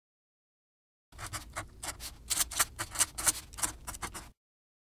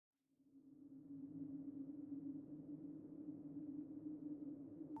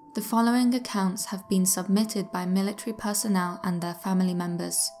The following accounts have been submitted by military personnel and their family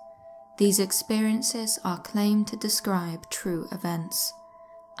members. These experiences are claimed to describe true events.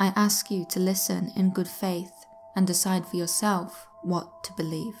 I ask you to listen in good faith and decide for yourself what to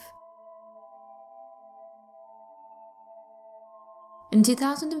believe. In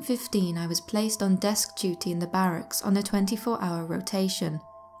 2015, I was placed on desk duty in the barracks on a 24-hour rotation,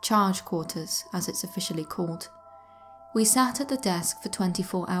 charge quarters as it's officially called. We sat at the desk for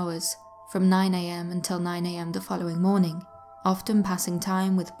 24 hours, from 9 AM until 9 AM the following morning, often passing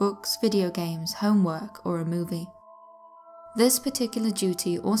time with books, video games, homework, or a movie. This particular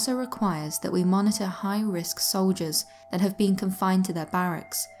duty also requires that we monitor high-risk soldiers that have been confined to their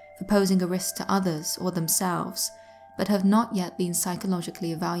barracks for posing a risk to others or themselves, but have not yet been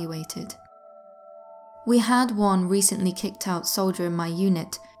psychologically evaluated. We had one recently kicked out soldier in my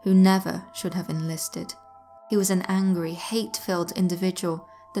unit who never should have enlisted. He was an angry, hate-filled individual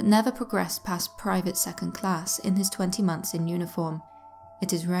that never progressed past private second class in his 20 months in uniform.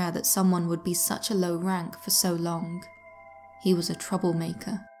 It is rare that someone would be such a low rank for so long. He was a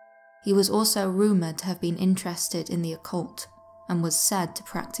troublemaker. He was also rumoured to have been interested in the occult and was said to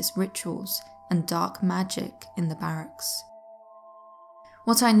practice rituals and dark magic in the barracks.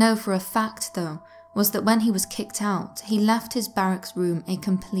 What I know for a fact, though, was that when he was kicked out, he left his barracks room a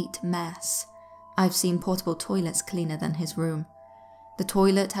complete mess. I've seen portable toilets cleaner than his room. The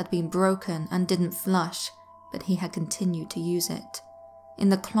toilet had been broken and didn't flush, but he had continued to use it. In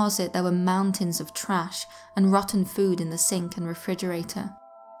the closet there were mountains of trash and rotten food in the sink and refrigerator.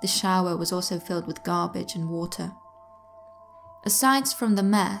 The shower was also filled with garbage and water. Aside from the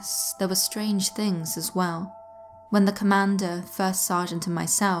mess, there were strange things as well. When the commander, first sergeant and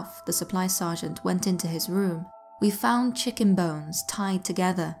myself, the supply sergeant, went into his room, we found chicken bones tied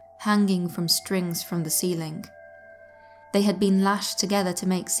together, hanging from strings from the ceiling. They had been lashed together to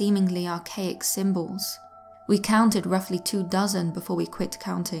make seemingly archaic symbols. We counted roughly 24 before we quit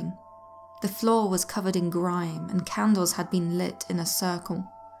counting. The floor was covered in grime and candles had been lit in a circle.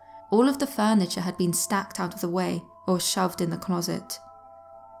 All of the furniture had been stacked out of the way or shoved in the closet.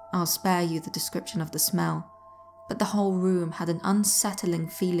 I'll spare you the description of the smell, but the whole room had an unsettling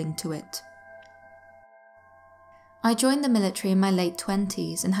feeling to it. I joined the military in my late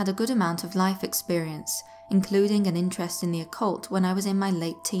 20s and had a good amount of life experience, including an interest in the occult when I was in my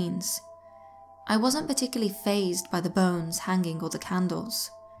late teens. I wasn't particularly fazed by the bones hanging or the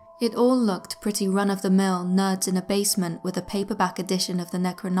candles. It all looked pretty run-of-the-mill nerds in a basement with a paperback edition of the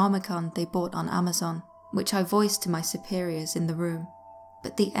Necronomicon they bought on Amazon, which I voiced to my superiors in the room.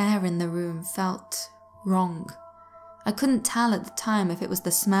 But the air in the room felt wrong. I couldn't tell at the time if it was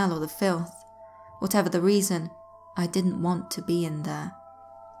the smell or the filth. Whatever the reason, I didn't want to be in there.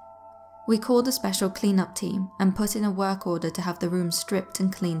 We called a special cleanup team and put in a work order to have the room stripped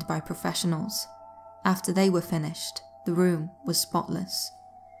and cleaned by professionals. After they were finished, the room was spotless.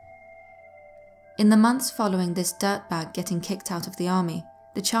 In the months following this dirtbag getting kicked out of the army,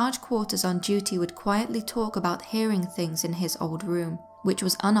 the charge quarters on duty would quietly talk about hearing things in his old room, which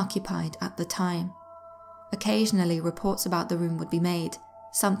was unoccupied at the time. Occasionally reports about the room would be made,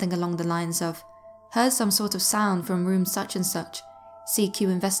 something along the lines of, "Heard some sort of sound from room such and such. CQ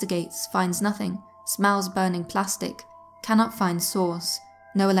investigates, finds nothing, smells burning plastic, cannot find source,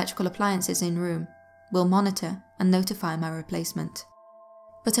 no electrical appliances in room, will monitor and notify my replacement."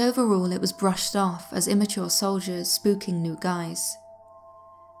 But overall it was brushed off as immature soldiers spooking new guys.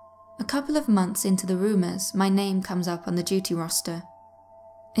 A couple of months into the rumours, my name comes up on the duty roster.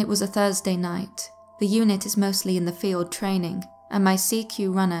 It was a Thursday night. The unit is mostly in the field training, and my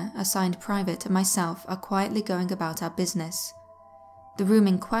CQ runner, assigned private, and myself are quietly going about our business. The room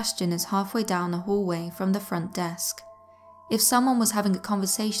in question is halfway down a hallway from the front desk. If someone was having a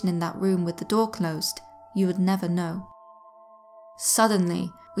conversation in that room with the door closed, you would never know.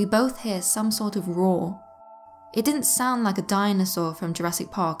 Suddenly, we both hear some sort of roar. It didn't sound like a dinosaur from Jurassic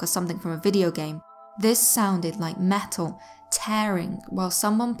Park or something from a video game. This sounded like metal tearing while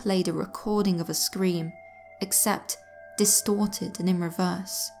someone played a recording of a scream, except distorted and in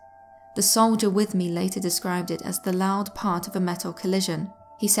reverse. The soldier with me later described it as the loud part of a metal collision.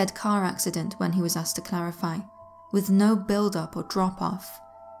 He said car accident when he was asked to clarify, with no build-up or drop-off,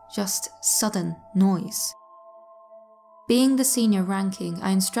 just sudden noise. Being the senior ranking,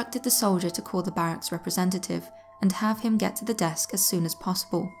 I instructed the soldier to call the barracks representative and have him get to the desk as soon as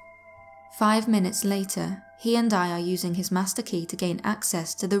possible. 5 minutes later, he and I are using his master key to gain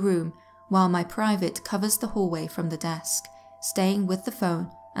access to the room while my private covers the hallway from the desk, staying with the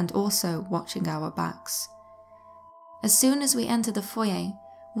phone and also watching our backs. As soon as we enter the foyer,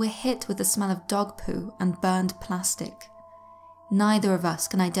 we're hit with the smell of dog poo and burned plastic. Neither of us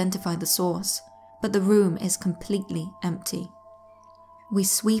can identify the source, but the room is completely empty. We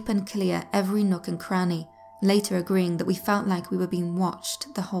sweep and clear every nook and cranny, later agreeing that we felt like we were being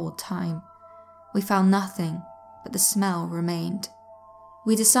watched the whole time. We found nothing, but the smell remained.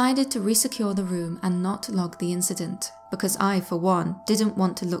 We decided to resecure the room and not log the incident, because I, for one, didn't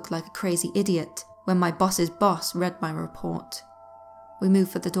want to look like a crazy idiot when my boss's boss read my report. We move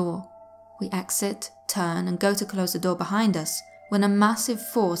for the door. We exit, turn, and go to close the door behind us when a massive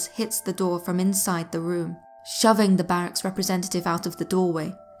force hits the door from inside the room, shoving the barracks representative out of the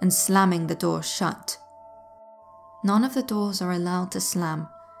doorway and slamming the door shut. None of the doors are allowed to slam.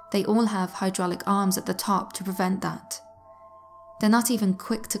 They all have hydraulic arms at the top to prevent that. They're not even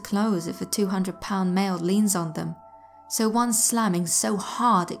quick to close if a 200-pound male leans on them, so one slamming so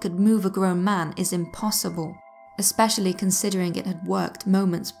hard it could move a grown man is impossible, especially considering it had worked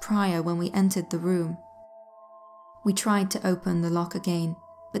moments prior when we entered the room. We tried to open the lock again,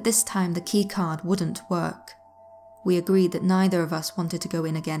 but this time the keycard wouldn't work. We agreed that neither of us wanted to go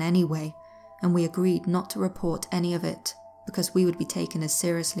in again anyway, and we agreed not to report any of it, because we would be taken as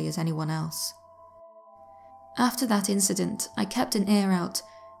seriously as anyone else. After that incident, I kept an ear out,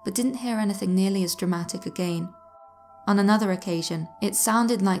 but didn't hear anything nearly as dramatic again. On another occasion, it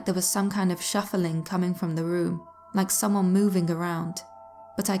sounded like there was some kind of shuffling coming from the room, like someone moving around,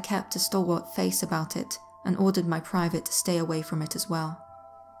 but I kept a stalwart face about it and ordered my private to stay away from it as well.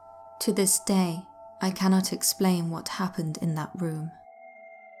 To this day, I cannot explain what happened in that room.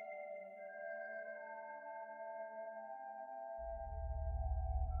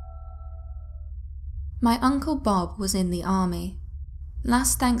 My Uncle Bob was in the army.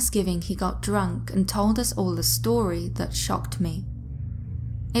 Last Thanksgiving he got drunk and told us all a story that shocked me.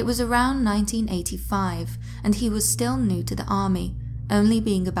 It was around 1985 and he was still new to the army, only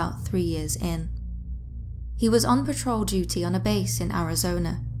being about 3 years in. He was on patrol duty on a base in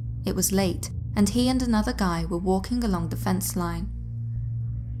Arizona. It was late and he and another guy were walking along the fence line.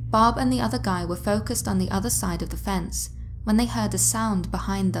 Bob and the other guy were focused on the other side of the fence when they heard a sound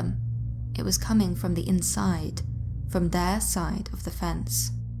behind them. It was coming from the inside, from their side of the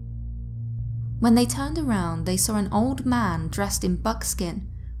fence. When they turned around, they saw an old man dressed in buckskin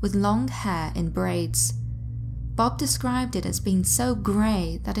with long hair in braids. Bob described it as being so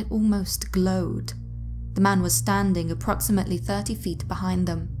grey that it almost glowed. The man was standing approximately 30 feet behind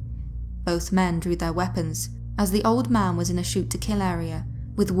them. Both men drew their weapons, as the old man was in a shoot-to-kill area,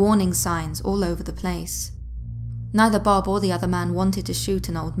 with warning signs all over the place. Neither Bob or the other man wanted to shoot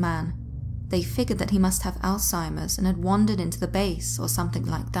an old man. They figured that he must have Alzheimer's and had wandered into the base or something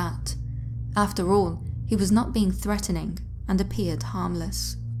like that. After all, he was not being threatening and appeared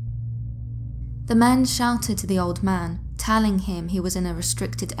harmless. The men shouted to the old man, telling him he was in a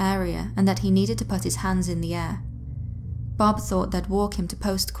restricted area and that he needed to put his hands in the air. Bob thought they'd walk him to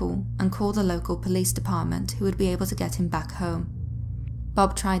post call and call the local police department who would be able to get him back home.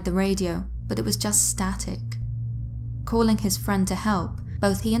 Bob tried the radio, but it was just static. Calling his friend to help,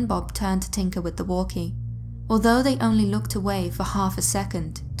 both he and Bob turned to tinker with the walkie, although they only looked away for half a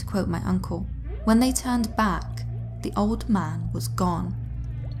second, to quote my uncle. When they turned back, the old man was gone.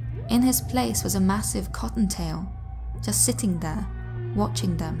 In his place was a massive cottontail, just sitting there,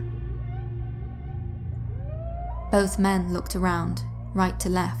 watching them. Both men looked around, right to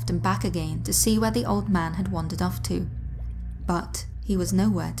left and back again to see where the old man had wandered off to, but he was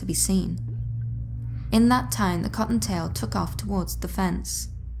nowhere to be seen. In that time, the cottontail took off towards the fence.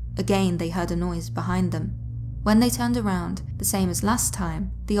 Again, they heard a noise behind them. When they turned around, the same as last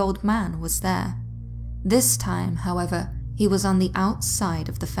time, the old man was there. This time, however, he was on the outside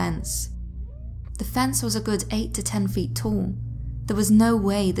of the fence. The fence was a good 8 to 10 feet tall. There was no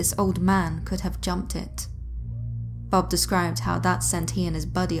way this old man could have jumped it. Bob described how that sent he and his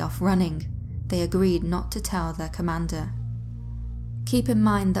buddy off running. They agreed not to tell their commander. Keep in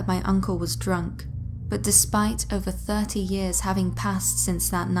mind that my uncle was drunk, but despite over 30 years having passed since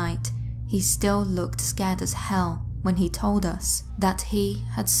that night, he still looked scared as hell when he told us that he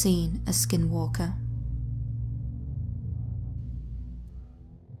had seen a skinwalker.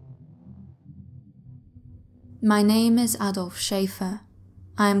 My name is Adolf Schaefer.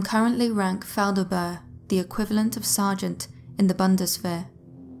 I am currently rank Felderbeer, the equivalent of sergeant in the Bundeswehr.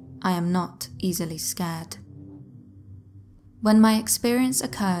 I am not easily scared. When my experience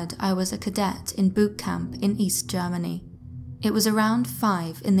occurred, I was a cadet in boot camp in East Germany. It was around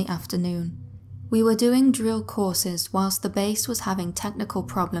 5 in the afternoon. We were doing drill courses whilst the base was having technical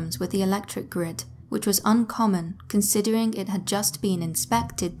problems with the electric grid which was uncommon considering it had just been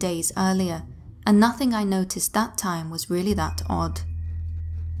inspected days earlier, and nothing I noticed that time was really that odd.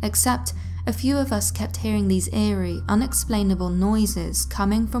 Except a few of us kept hearing these eerie, unexplainable noises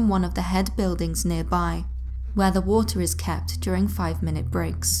coming from one of the head buildings nearby, where the water is kept during 5-minute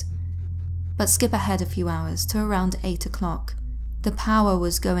breaks. But skip ahead a few hours to around 8 o'clock. The power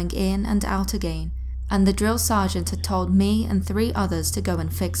was going in and out again, and the drill sergeant had told me and 3 others to go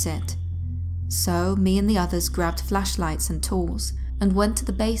and fix it. So me and the others grabbed flashlights and tools and went to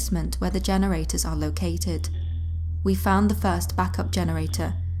the basement where the generators are located. We found the first backup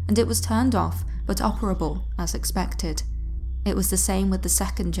generator, and it was turned off but operable as expected. It was the same with the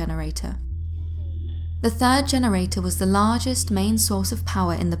second generator. The third generator was the largest main source of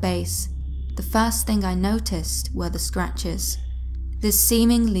power in the base. The first thing I noticed were the scratches. This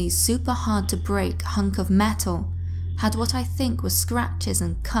seemingly super hard to break hunk of metal had what I think were scratches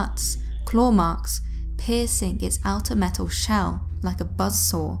and cuts, claw marks, piercing its outer metal shell like a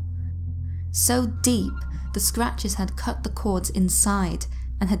buzzsaw. So deep, the scratches had cut the cords inside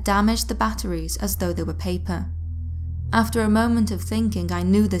and had damaged the batteries as though they were paper. After a moment of thinking, I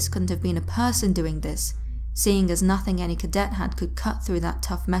knew this couldn't have been a person doing this, seeing as nothing any cadet had could cut through that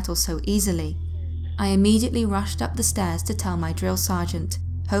tough metal so easily. I immediately rushed up the stairs to tell my drill sergeant,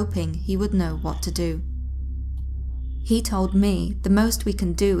 hoping he would know what to do. He told me the most we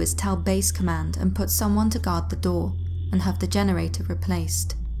can do is tell base command and put someone to guard the door and have the generator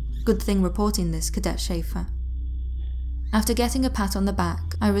replaced. Good thing reporting this, Cadet Schaefer. After getting a pat on the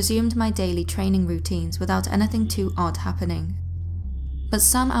back, I resumed my daily training routines without anything too odd happening. But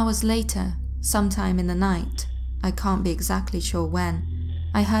some hours later, sometime in the night, I can't be exactly sure when,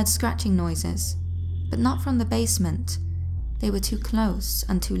 I heard scratching noises, but not from the basement. They were too close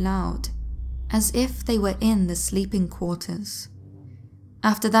and too loud, as if they were in the sleeping quarters.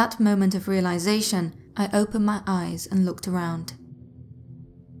 After that moment of realization, I opened my eyes and looked around.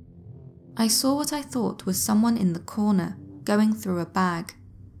 I saw what I thought was someone in the corner, going through a bag,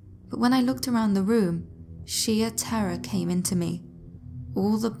 but when I looked around the room, sheer terror came into me.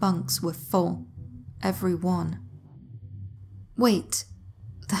 All the bunks were full, every one. Wait,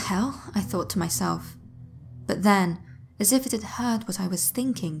 the hell? I thought to myself. But then, as if it had heard what I was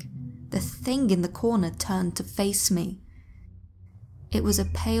thinking, the thing in the corner turned to face me. It was a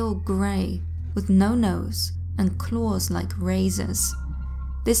pale grey, with no nose and claws like razors.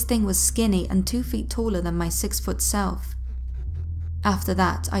 This thing was skinny and 2 feet taller than my 6-foot self. After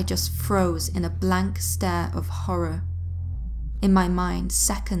that, I just froze in a blank stare of horror. In my mind,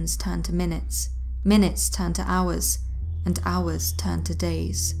 seconds turned to minutes, minutes turned to hours, and hours turned to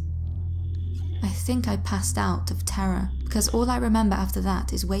days. I think I passed out of terror, because all I remember after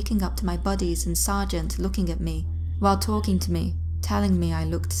that is waking up to my buddies and sergeant looking at me, while talking to me, telling me I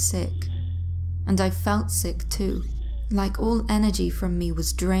looked sick. And I felt sick too, like all energy from me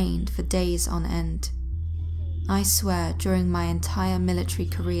was drained for days on end. I swear, during my entire military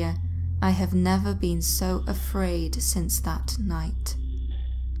career, I have never been so afraid since that night.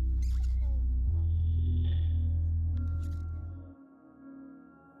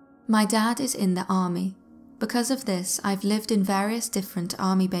 My dad is in the army. Because of this, I've lived in various different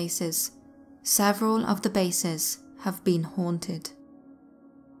army bases. Several of the bases have been haunted.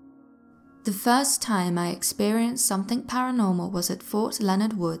 The first time I experienced something paranormal was at Fort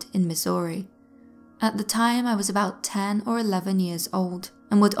Leonard Wood in Missouri. At the time, I was about 10 or 11 years old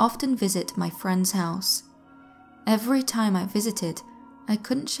and would often visit my friend's house. Every time I visited, I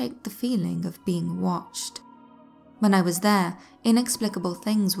couldn't shake the feeling of being watched. When I was there, inexplicable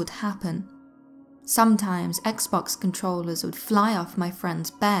things would happen. Sometimes Xbox controllers would fly off my friend's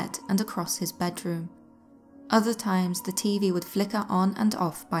bed and across his bedroom. Other times the TV would flicker on and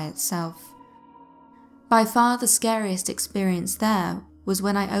off by itself. By far the scariest experience there was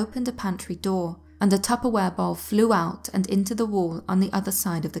when I opened a pantry door and a Tupperware bowl flew out and into the wall on the other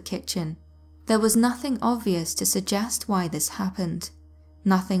side of the kitchen. There was nothing obvious to suggest why this happened.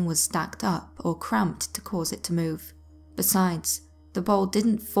 Nothing was stacked up or cramped to cause it to move. Besides, the bowl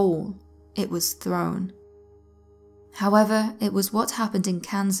didn't fall, it was thrown. However, it was what happened in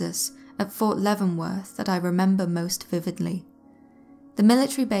Kansas at Fort Leavenworth that I remember most vividly. The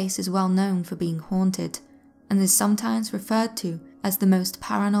military base is well known for being haunted and is sometimes referred to as the most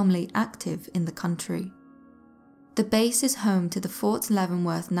paranormally active in the country. The base is home to the Fort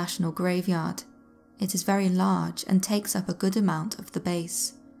Leavenworth National Graveyard. It is very large and takes up a good amount of the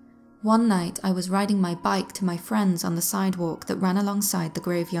base. One night I was riding my bike to my friends on the sidewalk that ran alongside the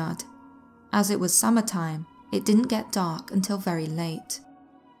graveyard. As it was summertime, it didn't get dark until very late.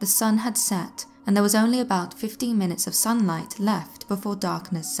 The sun had set and there was only about 15 minutes of sunlight left before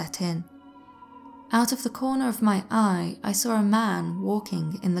darkness set in. Out of the corner of my eye, I saw a man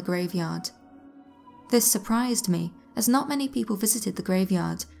walking in the graveyard. This surprised me, as not many people visited the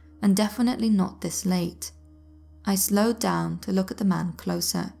graveyard, and definitely not this late. I slowed down to look at the man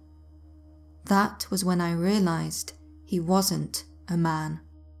closer. That was when I realized he wasn't a man.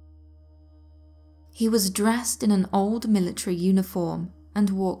 He was dressed in an old military uniform and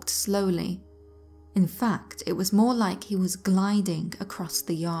walked slowly. In fact, it was more like he was gliding across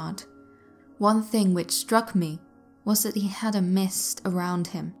the yard. One thing which struck me was that he had a mist around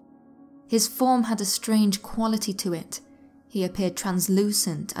him. His form had a strange quality to it. He appeared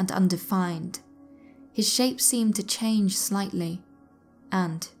translucent and undefined. His shape seemed to change slightly,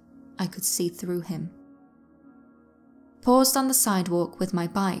 and I could see through him. Paused on the sidewalk with my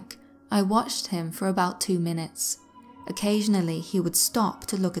bike, I watched him for about 2 minutes. Occasionally, he would stop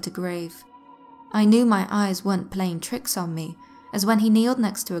to look at a grave. I knew my eyes weren't playing tricks on me, as when he kneeled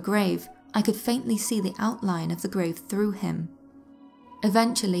next to a grave, I could faintly see the outline of the grave through him.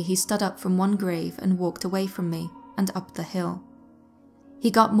 Eventually, he stood up from one grave and walked away from me and up the hill. He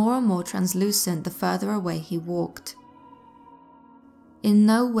got more and more translucent the further away he walked. In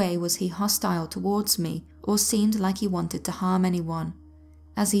no way was he hostile towards me or seemed like he wanted to harm anyone.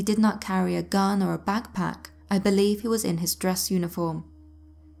 As he did not carry a gun or a backpack, I believe he was in his dress uniform.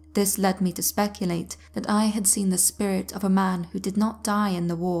 This led me to speculate that I had seen the spirit of a man who did not die in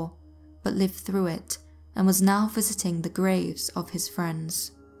the war, but lived through it, and was now visiting the graves of his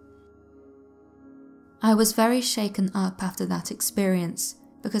friends. I was very shaken up after that experience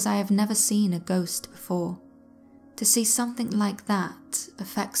because I have never seen a ghost before. To see something like that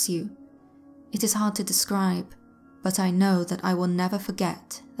affects you. It is hard to describe, but I know that I will never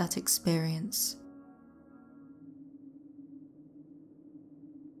forget that experience.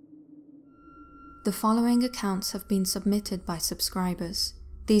 The following accounts have been submitted by subscribers.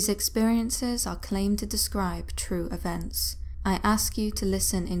 These experiences are claimed to describe true events. I ask you to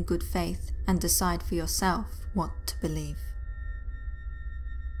listen in good faith and decide for yourself what to believe.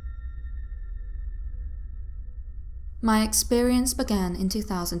 My experience began in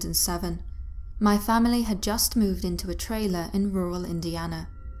 2007. My family had just moved into a trailer in rural Indiana.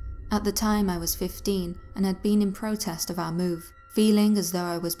 At the time I was 15 and had been in protest of our move, feeling as though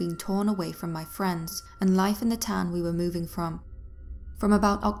I was being torn away from my friends and life in the town we were moving from. From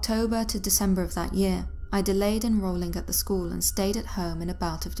about October to December of that year, I delayed enrolling at the school and stayed at home in a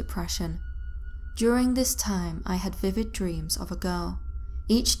bout of depression. During this time, I had vivid dreams of a girl.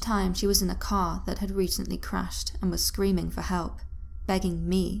 Each time she was in a car that had recently crashed and was screaming for help, begging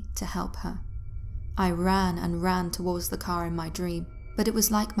me to help her. I ran and ran towards the car in my dream, but it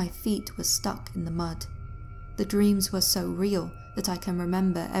was like my feet were stuck in the mud. The dreams were so real that I can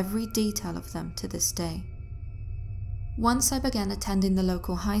remember every detail of them to this day. Once I began attending the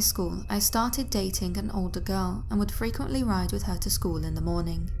local high school, I started dating an older girl and would frequently ride with her to school in the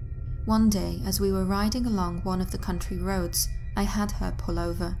morning. One day, as we were riding along one of the country roads, I had her pull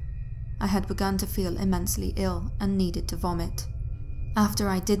over. I had begun to feel immensely ill and needed to vomit. After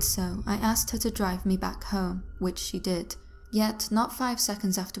I did so, I asked her to drive me back home, which she did. Yet, not 5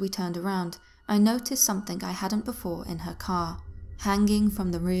 seconds after we turned around, I noticed something I hadn't before in her car. Hanging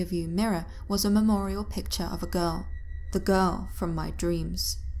from the rearview mirror was a memorial picture of a girl. The girl from my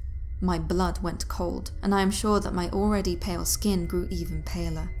dreams. My blood went cold, and I am sure that my already pale skin grew even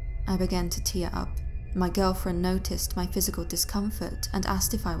paler. I began to tear up. My girlfriend noticed my physical discomfort and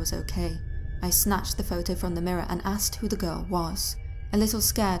asked if I was okay. I snatched the photo from the mirror and asked who the girl was. A little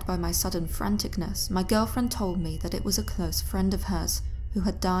scared by my sudden franticness, my girlfriend told me that it was a close friend of hers who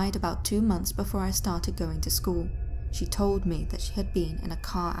had died about 2 months before I started going to school. She told me that she had been in a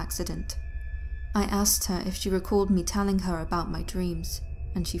car accident. I asked her if she recalled me telling her about my dreams,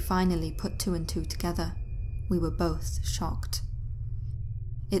 and she finally put 2 and 2 together. We were both shocked.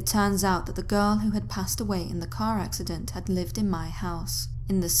 It turns out that the girl who had passed away in the car accident had lived in my house,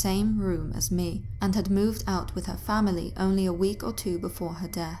 in the same room as me, and had moved out with her family only a week or 2 before her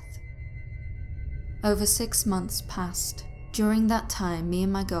death. Over 6 months passed. During that time, me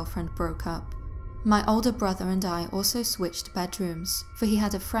and my girlfriend broke up. My older brother and I also switched bedrooms, for he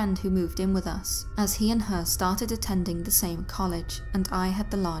had a friend who moved in with us, as he and her started attending the same college, and I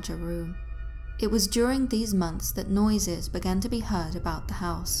had the larger room. It was during these months that noises began to be heard about the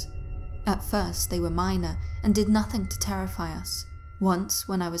house. At first they were minor and did nothing to terrify us. Once,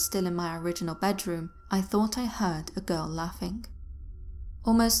 when I was still in my original bedroom, I thought I heard a girl laughing.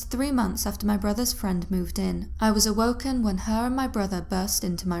 Almost 3 months after my brother's friend moved in, I was awoken when her and my brother burst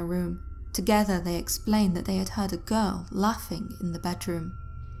into my room. Together they explained that they had heard a girl laughing in the bedroom.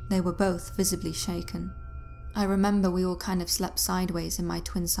 They were both visibly shaken. I remember we all kind of slept sideways in my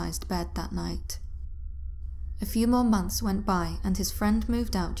twin-sized bed that night. A few more months went by and his friend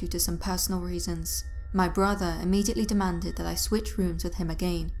moved out due to some personal reasons. My brother immediately demanded that I switch rooms with him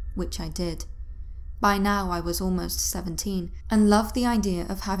again, which I did. By now I was almost 17 and loved the idea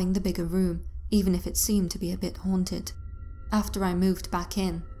of having the bigger room, even if it seemed to be a bit haunted. After I moved back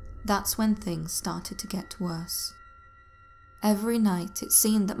in, that's when things started to get worse. Every night it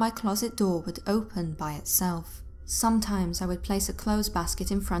seemed that my closet door would open by itself. Sometimes I would place a clothes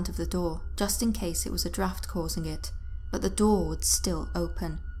basket in front of the door, just in case it was a draft causing it, but the door would still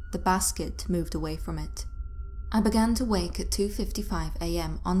open. The basket moved away from it. I began to wake at 2:55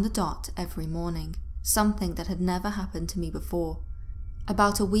 AM on the dot every morning, something that had never happened to me before.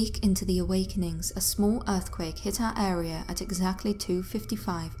 About a week into the awakenings, a small earthquake hit our area at exactly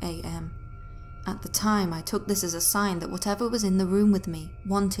 2:55 AM. At the time, I took this as a sign that whatever was in the room with me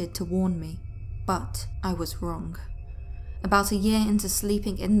wanted to warn me, but I was wrong. About a year into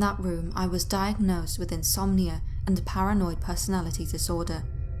sleeping in that room, I was diagnosed with insomnia and paranoid personality disorder.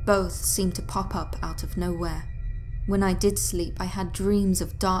 Both seemed to pop up out of nowhere. When I did sleep, I had dreams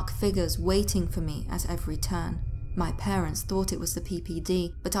of dark figures waiting for me at every turn. My parents thought it was the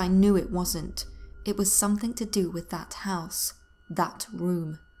PPD, but I knew it wasn't. It was something to do with that house, that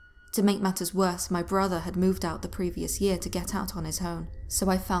room. To make matters worse, my brother had moved out the previous year to get out on his own, so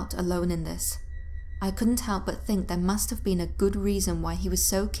I felt alone in this. I couldn't help but think there must have been a good reason why he was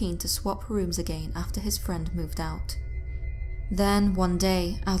so keen to swap rooms again after his friend moved out. Then, one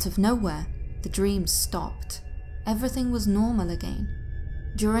day, out of nowhere, the dreams stopped. Everything was normal again.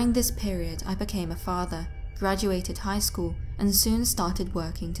 During this period, I became a father, graduated high school, and soon started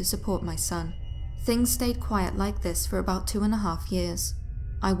working to support my son. Things stayed quiet like this for about 2.5 years.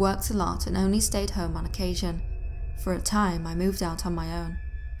 I worked a lot and only stayed home on occasion. For a time, I moved out on my own.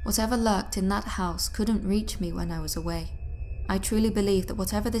 Whatever lurked in that house couldn't reach me when I was away. I truly believe that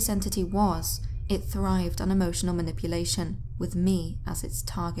whatever this entity was, it thrived on emotional manipulation, with me as its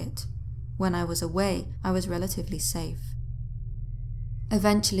target. When I was away, I was relatively safe.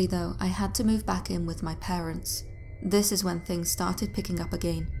 Eventually though, I had to move back in with my parents. This is when things started picking up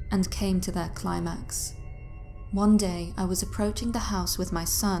again, and came to their climax. One day, I was approaching the house with my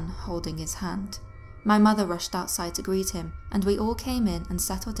son holding his hand. My mother rushed outside to greet him, and we all came in and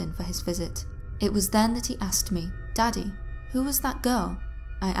settled in for his visit. It was then that he asked me, "Daddy, who was that girl?"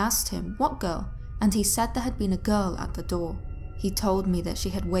 I asked him, "What girl?" And he said there had been a girl at the door. He told me that she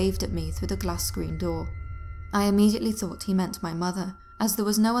had waved at me through the glass screen door. I immediately thought he meant my mother, as there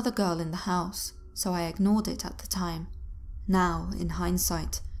was no other girl in the house, so I ignored it at the time. Now, in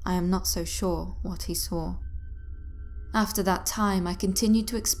hindsight, I am not so sure what he saw. After that time, I continued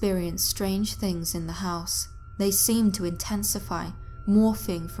to experience strange things in the house. They seemed to intensify,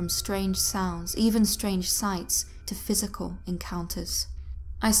 morphing from strange sounds, even strange sights, to physical encounters.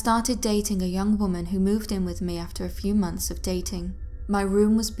 I started dating a young woman who moved in with me after a few months of dating. My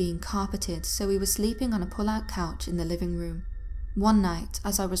room was being carpeted, so we were sleeping on a pull-out couch in the living room. One night,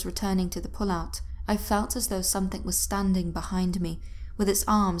 as I was returning to the pull-out, I felt as though something was standing behind me, with its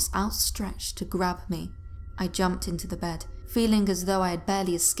arms outstretched to grab me. I jumped into the bed, feeling as though I had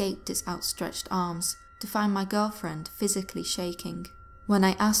barely escaped its outstretched arms, to find my girlfriend physically shaking. When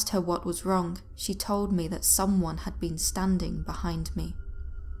I asked her what was wrong, she told me that someone had been standing behind me.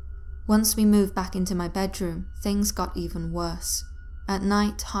 Once we moved back into my bedroom, things got even worse. At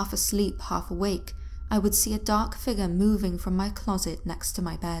night, half asleep, half awake, I would see a dark figure moving from my closet next to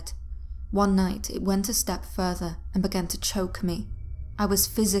my bed. One night, it went a step further and began to choke me. I was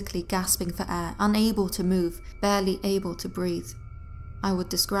physically gasping for air, unable to move, barely able to breathe. I would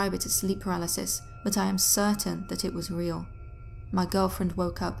describe it as sleep paralysis, but I am certain that it was real. My girlfriend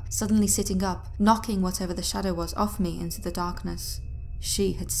woke up, suddenly sitting up, knocking whatever the shadow was off me into the darkness.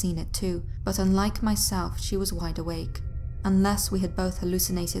 She had seen it too, but unlike myself, she was wide awake. Unless we had both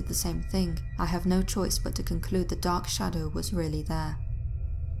hallucinated the same thing, I have no choice but to conclude the dark shadow was really there.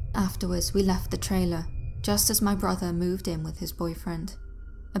 Afterwards, we left the trailer, just as my brother moved in with his boyfriend.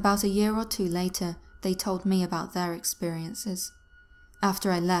 About a year or two later, they told me about their experiences.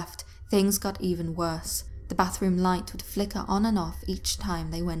 After I left, things got even worse. The bathroom light would flicker on and off each time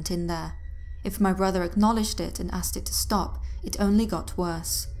they went in there. If my brother acknowledged it and asked it to stop, it only got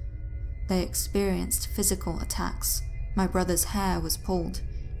worse. They experienced physical attacks. My brother's hair was pulled.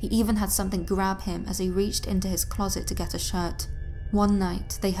 He even had something grab him as he reached into his closet to get a shirt. One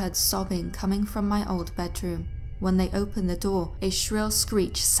night, they heard sobbing coming from my old bedroom. When they opened the door, a shrill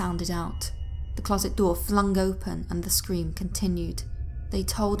screech sounded out. The closet door flung open and the scream continued. They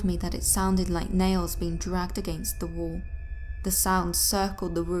told me that it sounded like nails being dragged against the wall. The sound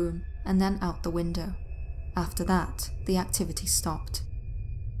circled the room and then out the window. After that, the activity stopped.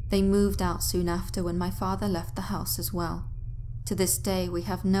 They moved out soon after when my father left the house as well. To this day, we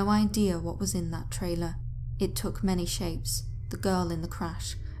have no idea what was in that trailer. It took many shapes: the girl in the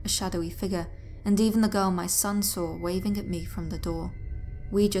crash, a shadowy figure, and even the girl my son saw waving at me from the door.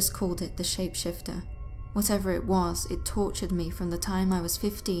 We just called it the shapeshifter. Whatever it was, it tortured me from the time I was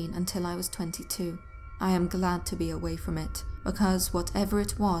 15 until I was 22. I am glad to be away from it, because whatever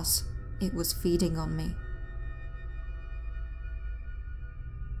it was feeding on me.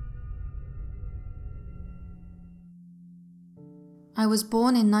 I was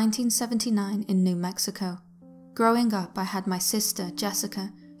born in 1979 in New Mexico. Growing up, I had my sister,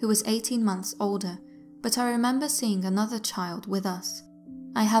 Jessica, who was 18 months older, but I remember seeing another child with us.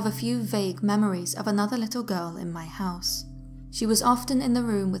 I have a few vague memories of another little girl in my house. She was often in the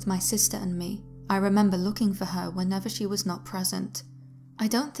room with my sister and me. I remember looking for her whenever she was not present. I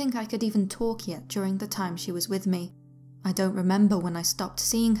don't think I could even talk yet during the time she was with me. I don't remember when I stopped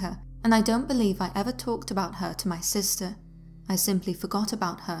seeing her, and I don't believe I ever talked about her to my sister. I simply forgot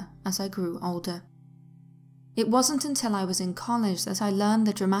about her as I grew older. It wasn't until I was in college that I learned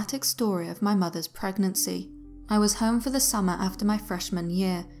the dramatic story of my mother's pregnancy. I was home for the summer after my freshman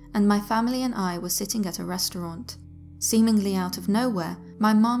year, and my family and I were sitting at a restaurant. Seemingly out of nowhere,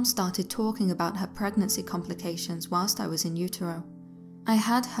 my mom started talking about her pregnancy complications whilst I was in utero. I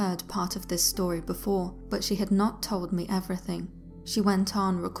had heard part of this story before, but she had not told me everything. She went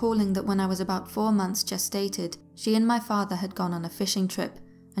on, recalling that when I was about 4 months gestated, she and my father had gone on a fishing trip,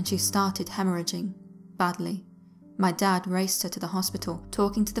 and she started hemorrhaging badly. My dad raced her to the hospital,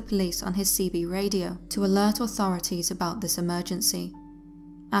 talking to the police on his CB radio to alert authorities about this emergency.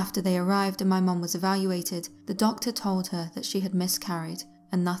 After they arrived and my mom was evaluated, the doctor told her that she had miscarried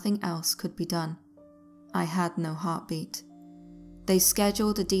and nothing else could be done. I had no heartbeat. They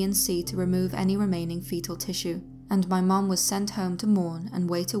scheduled a D&C to remove any remaining fetal tissue, and my mom was sent home to mourn and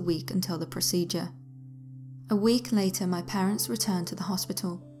wait a week until the procedure. A week later, my parents returned to the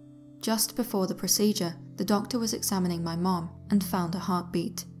hospital. Just before the procedure, the doctor was examining my mom and found a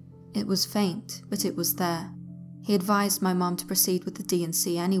heartbeat. It was faint, but it was there. He advised my mom to proceed with the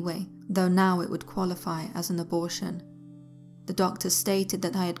D&C anyway, though now it would qualify as an abortion. The doctor stated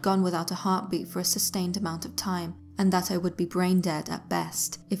that I had gone without a heartbeat for a sustained amount of time, and that I would be brain dead at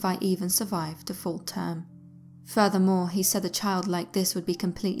best if I even survived a full term. Furthermore, he said a child like this would be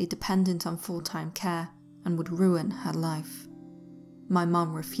completely dependent on full-time care and would ruin her life. My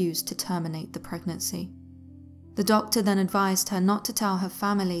mum refused to terminate the pregnancy. The doctor then advised her not to tell her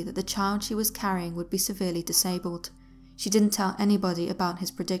family that the child she was carrying would be severely disabled. She didn't tell anybody about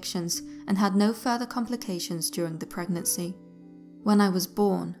his predictions and had no further complications during the pregnancy. When I was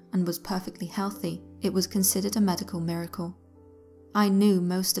born and was perfectly healthy, it was considered a medical miracle. I knew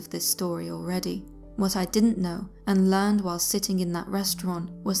most of this story already. What I didn't know, and learned while sitting in that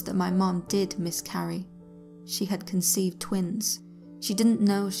restaurant, was that my mom did miscarry. She had conceived twins. She didn't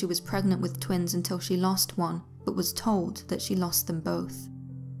know she was pregnant with twins until she lost one, but was told that she lost them both.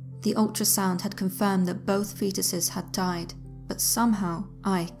 The ultrasound had confirmed that both fetuses had died, but somehow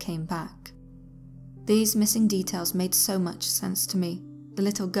I came back. These missing details made so much sense to me, the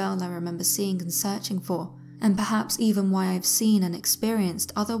little girl I remember seeing and searching for, and perhaps even why I've seen and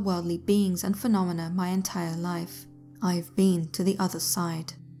experienced otherworldly beings and phenomena my entire life. I've been to the other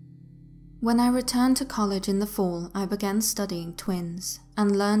side. When I returned to college in the fall, I began studying twins,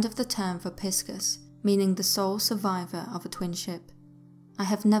 and learned of the term for piscus, meaning the sole survivor of a twinship. I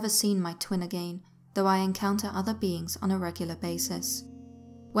have never seen my twin again, though I encounter other beings on a regular basis.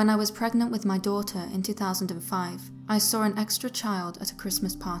 When I was pregnant with my daughter in 2005, I saw an extra child at a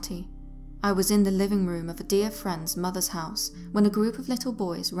Christmas party. I was in the living room of a dear friend's mother's house when a group of little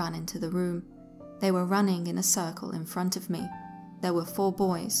boys ran into the room. They were running in a circle in front of me. There were 4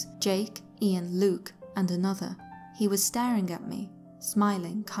 boys, Jake, Ian, Luke, and another. He was staring at me,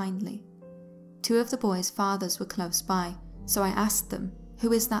 smiling kindly. 2 of the boys' fathers were close by, so I asked them,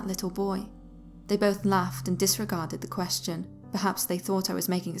 "Who is that little boy?" They both laughed and disregarded the question. Perhaps they thought I was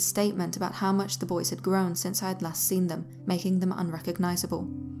making a statement about how much the boys had grown since I had last seen them, making them unrecognizable.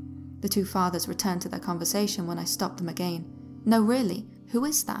 The 2 fathers returned to their conversation when I stopped them again. "No, really, who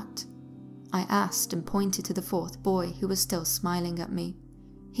is that?" I asked and pointed to the 4th boy, who was still smiling at me.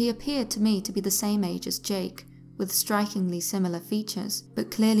 He appeared to me to be the same age as Jake, with strikingly similar features,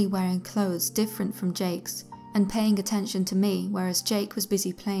 but clearly wearing clothes different from Jake's, and paying attention to me, whereas Jake was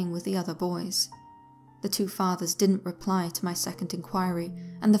busy playing with the other boys. The 2 fathers didn't reply to my second inquiry,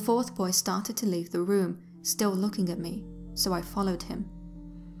 and the 4th boy started to leave the room, still looking at me, so I followed him.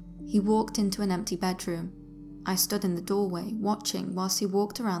 He walked into an empty bedroom. I stood in the doorway, watching whilst he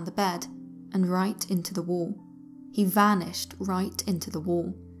walked around the bed, and right into the wall. He vanished right into the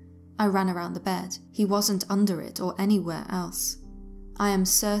wall. I ran around the bed. He wasn't under it or anywhere else. I am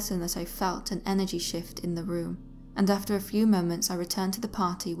certain that I felt an energy shift in the room, and after a few moments I returned to the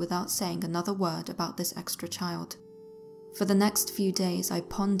party without saying another word about this extra child. For the next few days I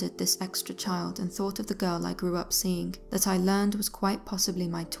pondered this extra child and thought of the girl I grew up seeing, that I learned was quite possibly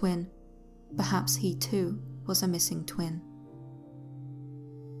my twin. Perhaps he too was a missing twin.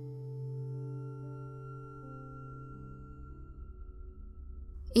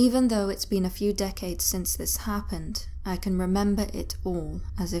 Even though it's been a few decades since this happened, I can remember it all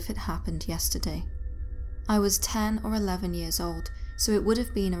as if it happened yesterday. I was 10 or 11 years old, so it would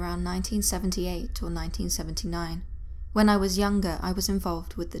have been around 1978 or 1979. When I was younger, I was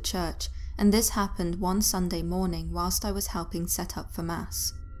involved with the church, and this happened one Sunday morning whilst I was helping set up for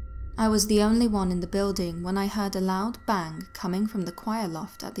Mass. I was the only one in the building when I heard a loud bang coming from the choir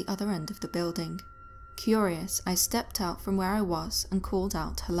loft at the other end of the building. Curious, I stepped out from where I was and called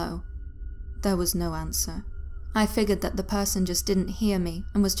out hello. There was no answer. I figured that the person just didn't hear me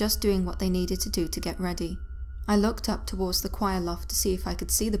and was just doing what they needed to do to get ready. I looked up towards the choir loft to see if I could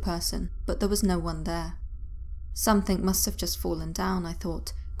see the person, but there was no one there. Something must have just fallen down, I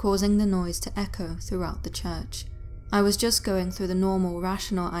thought, causing the noise to echo throughout the church. I was just going through the normal,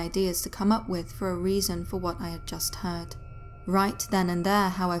 rational ideas to come up with for a reason for what I had just heard. Right then and there,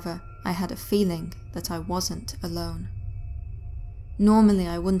 however, I had a feeling that I wasn't alone. Normally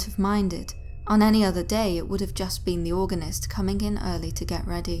I wouldn't have minded. On any other day it would have just been the organist coming in early to get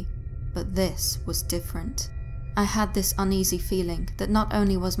ready. But this was different. I had this uneasy feeling that not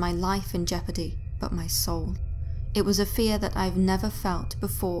only was my life in jeopardy, but my soul. It was a fear that I've never felt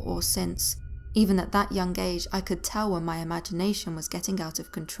before or since. Even at that young age I could tell when my imagination was getting out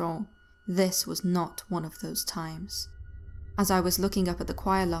of control. This was not one of those times. As I was looking up at the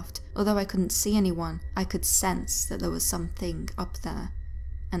choir loft, although I couldn't see anyone, I could sense that there was something up there,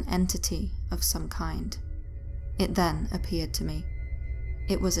 an entity of some kind. It then appeared to me.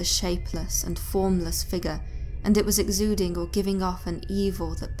 It was a shapeless and formless figure, and it was exuding or giving off an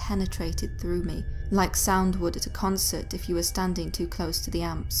evil that penetrated through me, like sound would at a concert if you were standing too close to the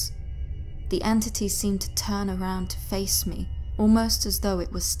amps. The entity seemed to turn around to face me, almost as though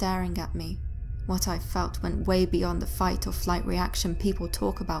it was staring at me. What I felt went way beyond the fight or flight reaction people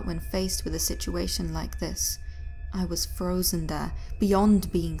talk about when faced with a situation like this. I was frozen there,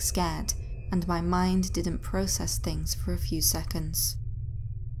 beyond being scared, and my mind didn't process things for a few seconds.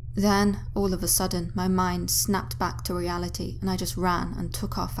 Then, all of a sudden, my mind snapped back to reality and I just ran and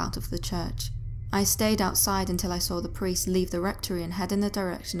took off out of the church. I stayed outside until I saw the priest leave the rectory and head in the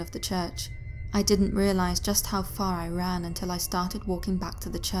direction of the church. I didn't realize just how far I ran until I started walking back to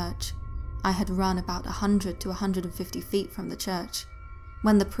the church. I had run about 100 to 150 feet from the church.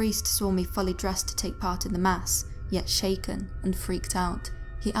 When the priest saw me fully dressed to take part in the Mass, yet shaken and freaked out,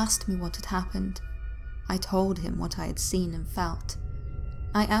 he asked me what had happened. I told him what I had seen and felt.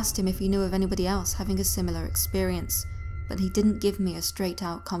 I asked him if he knew of anybody else having a similar experience, but he didn't give me a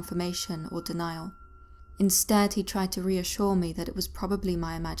straight-out confirmation or denial. Instead, he tried to reassure me that it was probably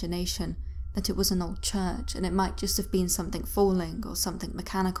my imagination, that it was an old church and it might just have been something falling or something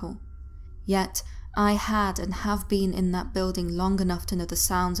mechanical. Yet, I had and have been in that building long enough to know the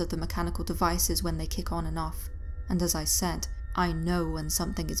sounds of the mechanical devices when they kick on and off, and as I said, I know when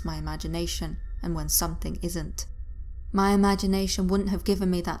something is my imagination and when something isn't. My imagination wouldn't have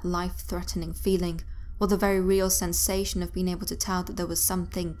given me that life-threatening feeling, or the very real sensation of being able to tell that there was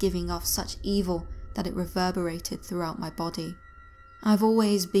something giving off such evil that it reverberated throughout my body. I've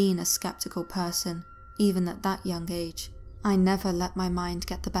always been a skeptical person, even at that young age. I never let my mind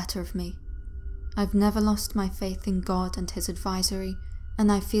get the better of me. I've never lost my faith in God and his advisory, and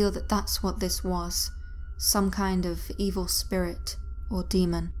I feel that that's what this was, some kind of evil spirit or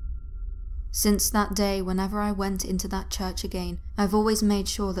demon. Since that day, whenever I went into that church again, I've always made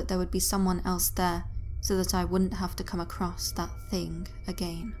sure that there would be someone else there, so that I wouldn't have to come across that thing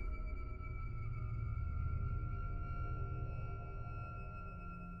again.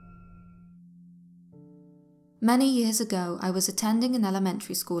 Many years ago, I was attending an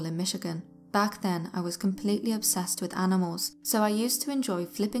elementary school in Michigan. Back then, I was completely obsessed with animals, so I used to enjoy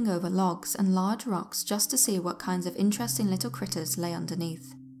flipping over logs and large rocks just to see what kinds of interesting little critters lay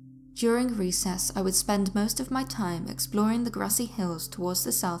underneath. During recess, I would spend most of my time exploring the grassy hills towards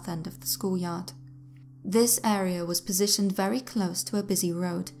the south end of the schoolyard. This area was positioned very close to a busy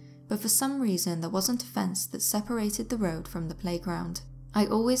road, but for some reason there wasn't a fence that separated the road from the playground. I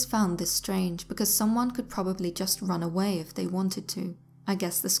always found this strange because someone could probably just run away if they wanted to. I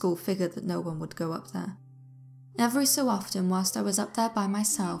guess the school figured that no one would go up there. Every so often whilst I was up there by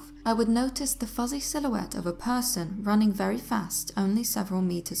myself, I would notice the fuzzy silhouette of a person running very fast only several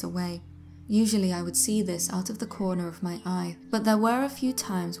meters away. Usually I would see this out of the corner of my eye, but there were a few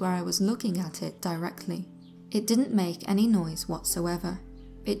times where I was looking at it directly. It didn't make any noise whatsoever.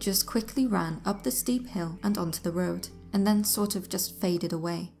 It just quickly ran up the steep hill and onto the road, and then sort of just faded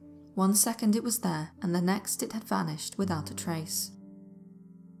away. 1 second it was there, and the next it had vanished without a trace.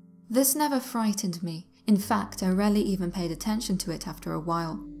 This never frightened me. In fact, I rarely even paid attention to it after a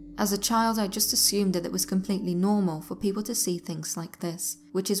while. As a child, I just assumed that it was completely normal for people to see things like this,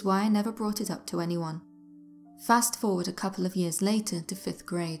 which is why I never brought it up to anyone. Fast forward a couple of years later to 5th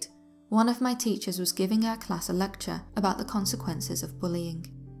grade. One of my teachers was giving our class a lecture about the consequences of bullying.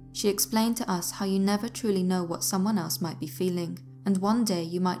 She explained to us how you never truly know what someone else might be feeling, and one day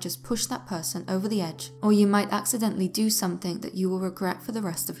you might just push that person over the edge, or you might accidentally do something that you will regret for the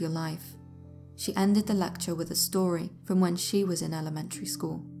rest of your life. She ended the lecture with a story from when she was in elementary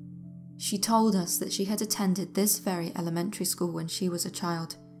school. She told us that she had attended this very elementary school when she was a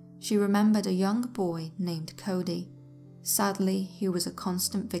child. She remembered a young boy named Cody. Sadly, he was a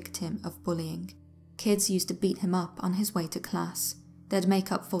constant victim of bullying. Kids used to beat him up on his way to class. They'd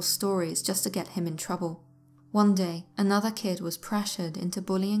make up false stories just to get him in trouble. One day, another kid was pressured into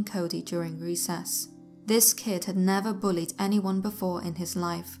bullying Cody during recess. This kid had never bullied anyone before in his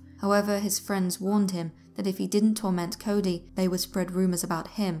life. However, his friends warned him that if he didn't torment Cody, they would spread rumors about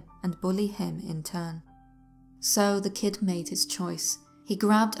him and bully him in turn. So the kid made his choice. He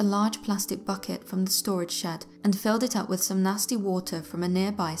grabbed a large plastic bucket from the storage shed and filled it up with some nasty water from a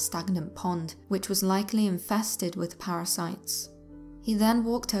nearby stagnant pond, which was likely infested with parasites. He then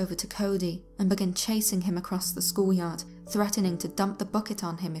walked over to Cody and began chasing him across the schoolyard, threatening to dump the bucket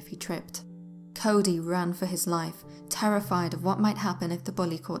on him if he tripped. Cody ran for his life, terrified of what might happen if the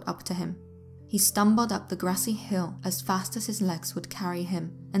bully caught up to him. He stumbled up the grassy hill as fast as his legs would carry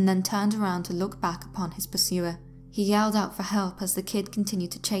him, and then turned around to look back upon his pursuer. He yelled out for help as the kid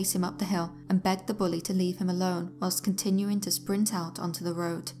continued to chase him up the hill and begged the bully to leave him alone whilst continuing to sprint out onto the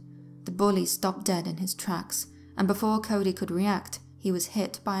road. The bully stopped dead in his tracks, and before Cody could react, he was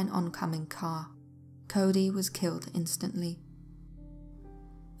hit by an oncoming car. Cody was killed instantly.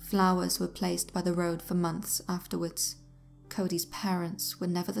 Flowers were placed by the road for months afterwards. Cody's parents were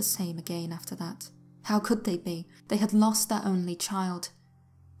never the same again after that. How could they be? They had lost their only child.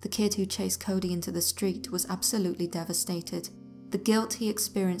 The kid who chased Cody into the street was absolutely devastated. The guilt he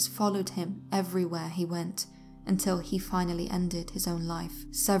experienced followed him everywhere he went, until he finally ended his own life,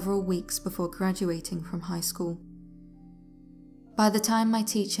 several weeks before graduating from high school. By the time my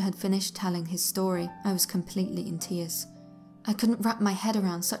teacher had finished telling his story, I was completely in tears. I couldn't wrap my head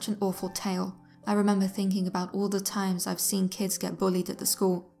around such an awful tale. I remember thinking about all the times I've seen kids get bullied at the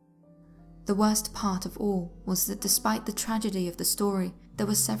school. The worst part of all was that despite the tragedy of the story, there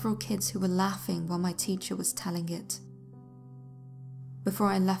were several kids who were laughing while my teacher was telling it. Before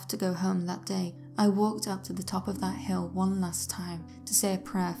I left to go home that day, I walked up to the top of that hill one last time to say a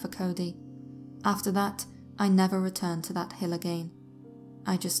prayer for Cody. After that, I never returned to that hill again.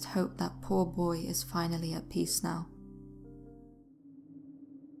 I just hope that poor boy is finally at peace now.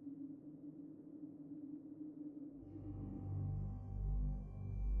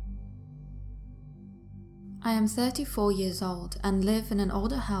 I am 34 years old and live in an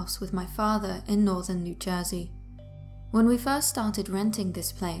older house with my father in northern New Jersey. When we first started renting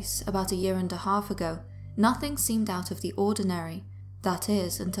this place about 1.5 years ago, nothing seemed out of the ordinary. That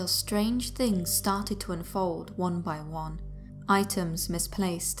is, until strange things started to unfold one by one. Items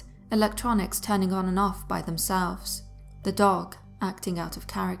misplaced, electronics turning on and off by themselves, the dog acting out of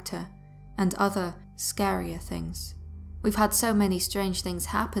character, and other, scarier things. We've had so many strange things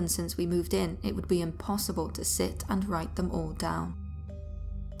happen since we moved in, it would be impossible to sit and write them all down.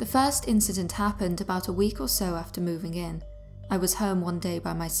 The first incident happened about a week or so after moving in. I was home one day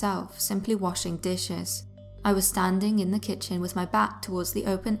by myself, simply washing dishes. I was standing in the kitchen with my back towards the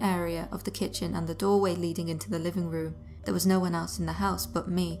open area of the kitchen and the doorway leading into the living room. There was no one else in the house but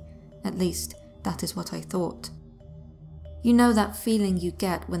me. At least, that is what I thought. You know that feeling you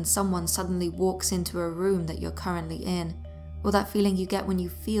get when someone suddenly walks into a room that you're currently in, or that feeling you get when you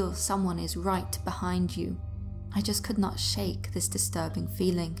feel someone is right behind you. I just could not shake this disturbing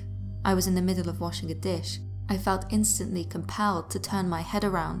feeling. I was in the middle of washing a dish. I felt instantly compelled to turn my head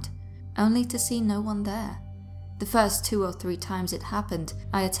around, only to see no one there. The first 2 or 3 times it happened,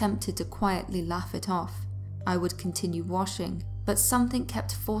 I attempted to quietly laugh it off. I would continue washing, but something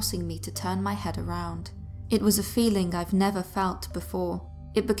kept forcing me to turn my head around. It was a feeling I've never felt before.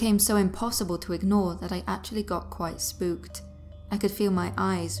 It became so impossible to ignore that I actually got quite spooked. I could feel my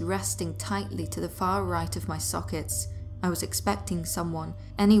eyes resting tightly to the far right of my sockets. I was expecting someone,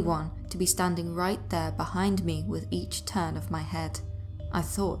 anyone, to be standing right there behind me with each turn of my head. I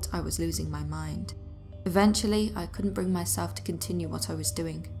thought I was losing my mind. Eventually, I couldn't bring myself to continue what I was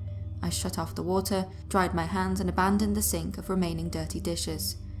doing. I shut off the water, dried my hands and abandoned the sink of remaining dirty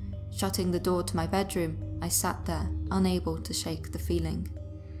dishes. Shutting the door to my bedroom, I sat there, unable to shake the feeling.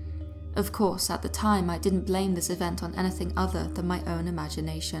 Of course, at the time I didn't blame this event on anything other than my own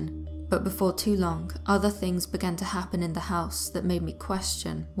imagination. But before too long, other things began to happen in the house that made me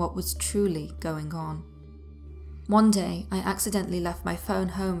question what was truly going on. One day, I accidentally left my phone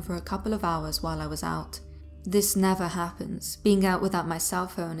home for a couple of hours while I was out. This never happens. Being out without my cell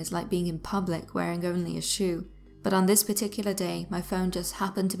phone is like being in public wearing only a shoe. But on this particular day, my phone just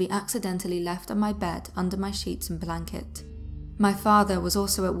happened to be accidentally left on my bed under my sheets and blanket. My father was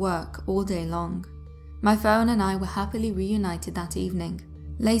also at work all day long. My phone and I were happily reunited that evening.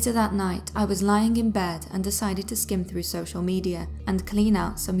 Later that night, I was lying in bed and decided to skim through social media and clean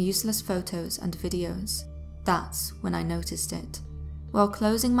out some useless photos and videos. That's when I noticed it. While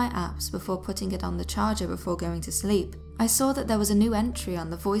closing my apps before putting it on the charger before going to sleep, I saw that there was a new entry on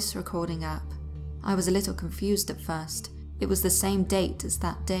the voice recording app. I was a little confused at first. It was the same date as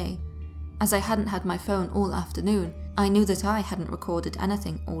that day. As I hadn't had my phone all afternoon, I knew that I hadn't recorded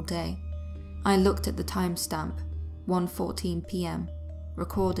anything all day. I looked at the timestamp, 1:14 p.m.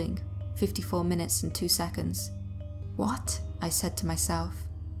 Recording, 54 minutes and 2 seconds. What? I said to myself.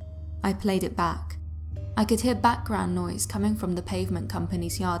 I played it back. I could hear background noise coming from the pavement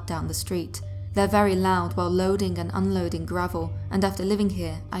company's yard down the street. They're very loud while loading and unloading gravel, and after living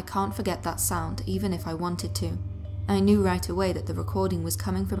here, I can't forget that sound even if I wanted to. I knew right away that the recording was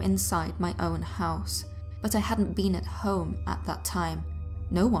coming from inside my own house, but I hadn't been at home at that time.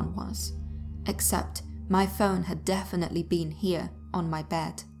 No one was. Except my phone had definitely been here on my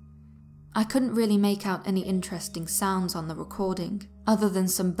bed. I couldn't really make out any interesting sounds on the recording, other than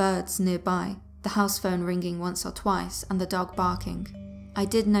some birds nearby, the house phone ringing once or twice, and the dog barking. I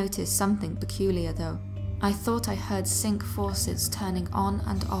did notice something peculiar though. I thought I heard sink faucets turning on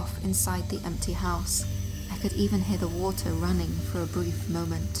and off inside the empty house. I could even hear the water running for a brief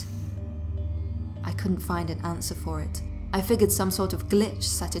moment. I couldn't find an answer for it. I figured some sort of glitch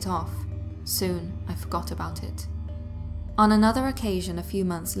set it off. Soon, I forgot about it. On another occasion a few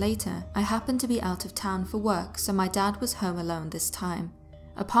months later, I happened to be out of town for work, so my dad was home alone this time.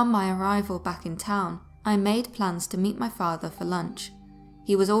 Upon my arrival back in town, I made plans to meet my father for lunch.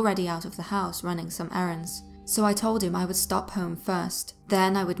 He was already out of the house running some errands, so I told him I would stop home first,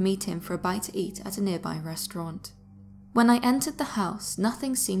 then I would meet him for a bite to eat at a nearby restaurant. When I entered the house,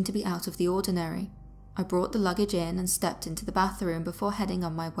 nothing seemed to be out of the ordinary. I brought the luggage in and stepped into the bathroom before heading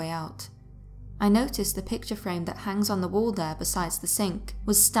on my way out. I noticed the picture frame that hangs on the wall there besides the sink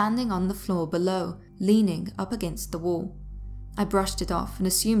was standing on the floor below, leaning up against the wall. I brushed it off and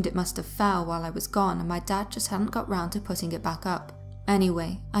assumed it must have fell while I was gone and my dad just hadn't got round to putting it back up.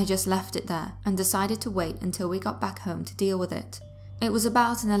 Anyway, I just left it there and decided to wait until we got back home to deal with it. It was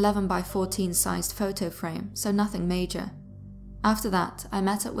about an 11x14 sized photo frame, so nothing major. After that, I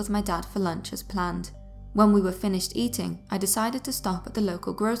met up with my dad for lunch as planned. When we were finished eating, I decided to stop at the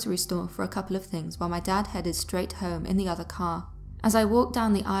local grocery store for a couple of things while my dad headed straight home in the other car. As I walked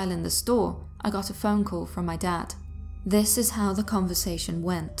down the aisle in the store, I got a phone call from my dad. This is how the conversation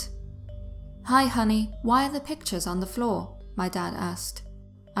went. "Hi honey, why are the pictures on the floor?" my dad asked.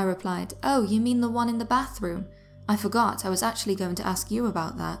 I replied, "Oh, you mean the one in the bathroom? I forgot, I was actually going to ask you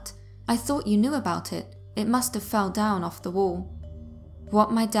about that. I thought you knew about it. It must have fell down off the wall."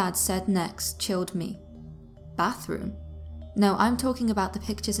 What my dad said next chilled me. Bathroom? No, I'm talking about the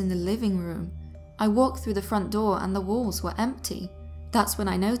pictures in the living room. I walked through the front door and the walls were empty. That's when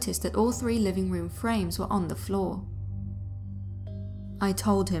I noticed that all 3 living room frames were on the floor. I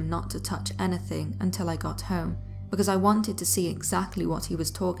told him not to touch anything until I got home, because I wanted to see exactly what he was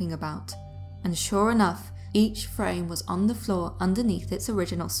talking about. And sure enough, each frame was on the floor underneath its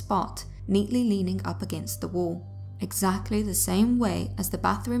original spot, neatly leaning up against the wall, exactly the same way as the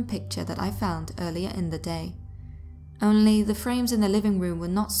bathroom picture that I found earlier in the day. Only the frames in the living room were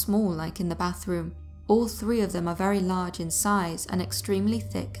not small like in the bathroom. All 3 of them are very large in size and extremely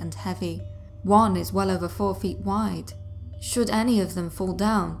thick and heavy. One is well over 4 feet wide. Should any of them fall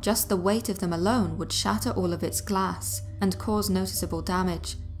down, just the weight of them alone would shatter all of its glass and cause noticeable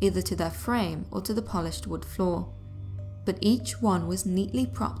damage, either to their frame or to the polished wood floor. But each one was neatly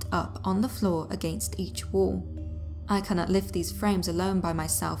propped up on the floor against each wall. I cannot lift these frames alone by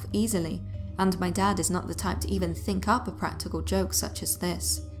myself easily, and my dad is not the type to even think up a practical joke such as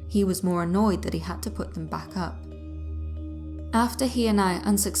this. He was more annoyed that he had to put them back up. After he and I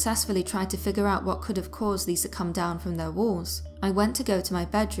unsuccessfully tried to figure out what could have caused these to come down from their walls, I went to go to my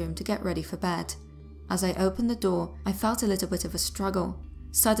bedroom to get ready for bed. As I opened the door, I felt a little bit of a struggle.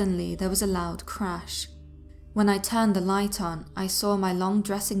 Suddenly, there was a loud crash. When I turned the light on, I saw my long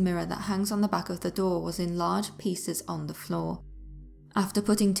dressing mirror that hangs on the back of the door was in large pieces on the floor. After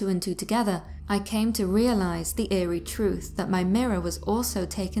putting two and two together, I came to realize the eerie truth that my mirror was also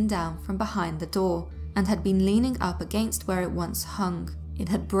taken down from behind the door and had been leaning up against where it once hung. It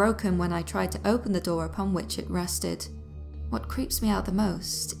had broken when I tried to open the door upon which it rested. What creeps me out the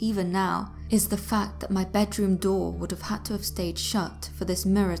most, even now, is the fact that my bedroom door would have had to have stayed shut for this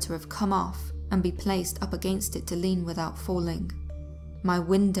mirror to have come off and be placed up against it to lean without falling. My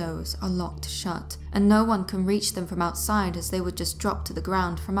windows are locked shut, and no one can reach them from outside as they would just drop to the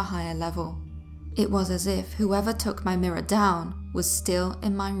ground from a higher level. It was as if whoever took my mirror down was still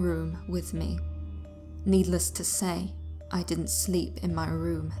in my room with me. Needless to say, I didn't sleep in my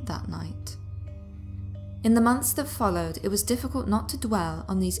room that night. In the months that followed, it was difficult not to dwell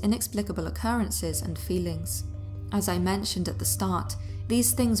on these inexplicable occurrences and feelings. As I mentioned at the start,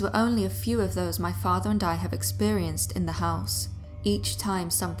 these things were only a few of those my father and I have experienced in the house. Each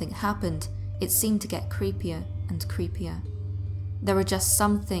time something happened, it seemed to get creepier and creepier. There are just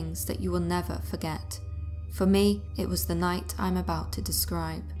some things that you will never forget. For me, it was the night I'm about to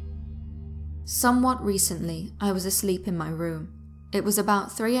describe. Somewhat recently, I was asleep in my room. It was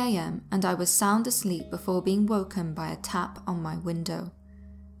about 3 a.m. and I was sound asleep before being woken by a tap on my window.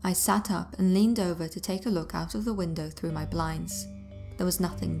 I sat up and leaned over to take a look out of the window through my blinds. There was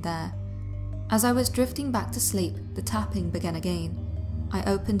nothing there. As I was drifting back to sleep, the tapping began again. I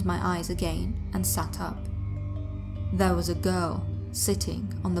opened my eyes again and sat up. There was a girl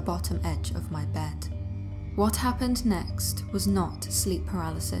sitting on the bottom edge of my bed. What happened next was not sleep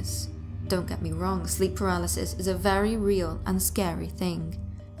paralysis. Don't get me wrong, sleep paralysis is a very real and scary thing.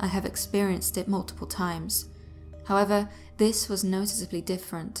 I have experienced it multiple times. However, this was noticeably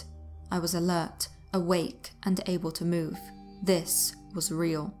different. I was alert, awake, and able to move. This was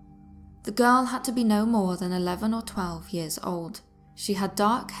real. The girl had to be no more than 11 or 12 years old. She had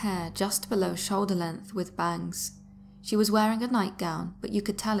dark hair just below shoulder length with bangs. She was wearing a nightgown, but you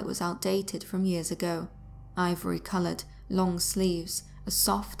could tell it was outdated from years ago. Ivory coloured, long sleeves, a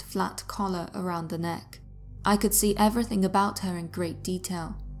soft, flat collar around the neck. I could see everything about her in great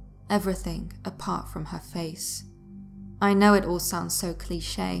detail. Everything apart from her face. I know it all sounds so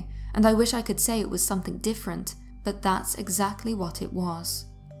cliché, and I wish I could say it was something different, but that's exactly what it was.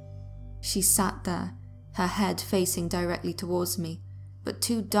 She sat there, her head facing directly towards me, but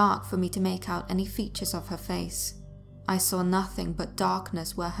too dark for me to make out any features of her face. I saw nothing but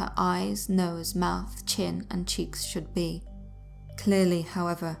darkness where her eyes, nose, mouth, chin, and cheeks should be. Clearly,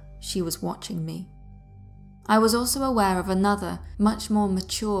 however, she was watching me. I was also aware of another, much more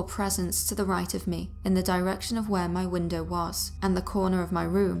mature presence to the right of me, in the direction of where my window was, and the corner of my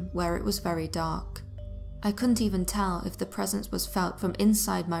room where it was very dark. I couldn't even tell if the presence was felt from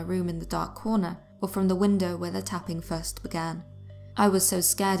inside my room in the dark corner, or from the window where the tapping first began. I was so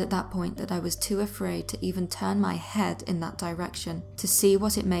scared at that point that I was too afraid to even turn my head in that direction to see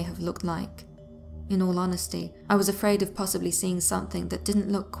what it may have looked like. In all honesty, I was afraid of possibly seeing something that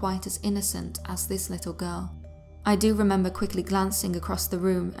didn't look quite as innocent as this little girl. I do remember quickly glancing across the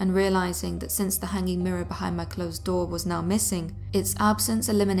room and realizing that since the hanging mirror behind my closed door was now missing, its absence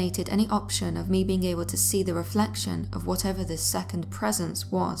eliminated any option of me being able to see the reflection of whatever this second presence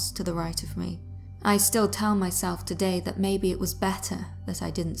was to the right of me. I still tell myself today that maybe it was better that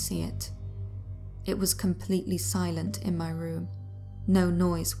I didn't see it. It was completely silent in my room. No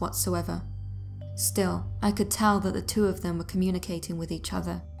noise whatsoever. Still, I could tell that the two of them were communicating with each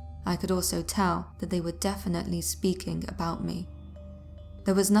other. I could also tell that they were definitely speaking about me.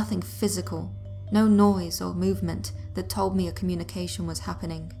 There was nothing physical, no noise or movement that told me a communication was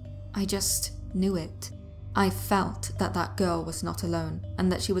happening. I just knew it. I felt that that girl was not alone,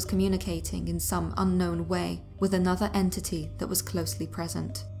 and that she was communicating in some unknown way with another entity that was closely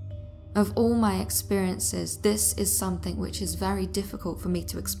present. Of all my experiences, this is something which is very difficult for me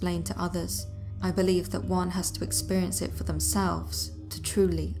to explain to others. I believe that one has to experience it for themselves to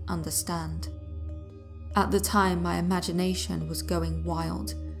truly understand. At the time, my imagination was going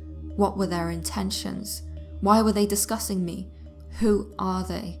wild. What were their intentions? Why were they discussing me? Who are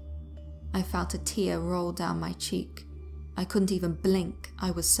they? I felt a tear roll down my cheek. I couldn't even blink,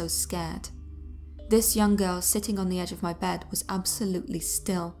 I was so scared. This young girl sitting on the edge of my bed was absolutely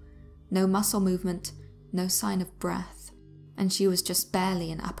still. No muscle movement, no sign of breath. And she was just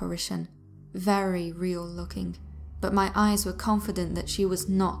barely an apparition. Very real looking, but my eyes were confident that she was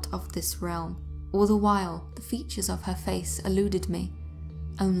not of this realm. All the while, the features of her face eluded me.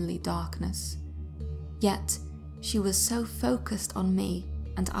 Only darkness. Yet, she was so focused on me,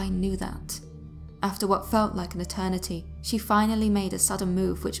 and I knew that. After what felt like an eternity, she finally made a sudden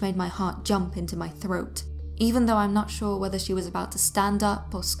move which made my heart jump into my throat. Even though I'm not sure whether she was about to stand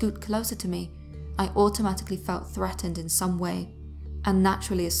up or scoot closer to me, I automatically felt threatened in some way, and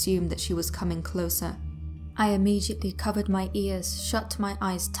naturally assumed that she was coming closer. I immediately covered my ears, shut my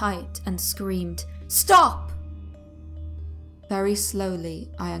eyes tight, and screamed, "Stop!" Very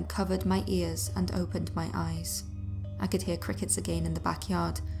slowly, I uncovered my ears and opened my eyes. I could hear crickets again in the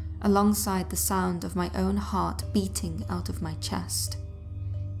backyard, alongside the sound of my own heart beating out of my chest.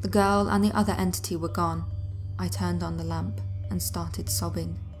 The girl and the other entity were gone. I turned on the lamp and started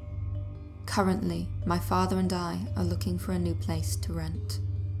sobbing. Currently, my father and I are looking for a new place to rent.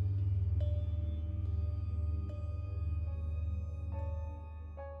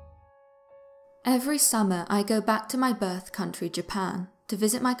 Every summer, I go back to my birth country, Japan, to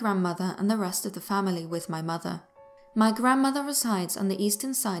visit my grandmother and the rest of the family with my mother. My grandmother resides on the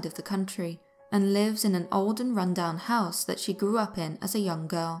eastern side of the country and lives in an old and run-down house that she grew up in as a young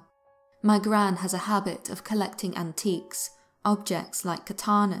girl. My gran has a habit of collecting antiques, objects like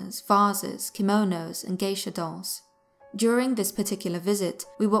katanas, vases, kimonos, and geisha dolls. During this particular visit,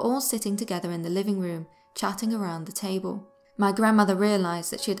 we were all sitting together in the living room, chatting around the table. My grandmother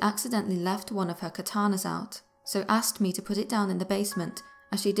realized that she had accidentally left one of her katanas out, so asked me to put it down in the basement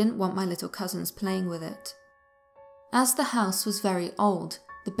as she didn't want my little cousins playing with it. As the house was very old,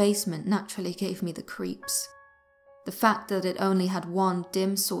 the basement naturally gave me the creeps. The fact that it only had one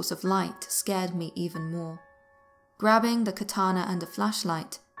dim source of light scared me even more. Grabbing the katana and a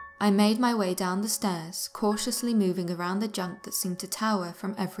flashlight, I made my way down the stairs, cautiously moving around the junk that seemed to tower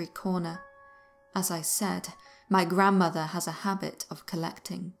from every corner. As I said, my grandmother has a habit of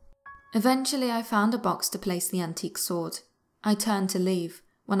collecting. Eventually I found a box to place the antique sword. I turned to leave,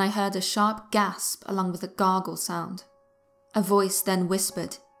 when I heard a sharp gasp along with a gargle sound. A voice then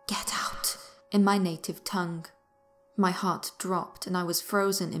whispered, "Get out," in my native tongue. My heart dropped and I was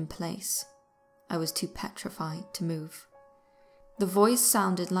frozen in place. I was too petrified to move. The voice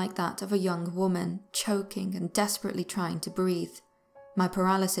sounded like that of a young woman, choking and desperately trying to breathe. My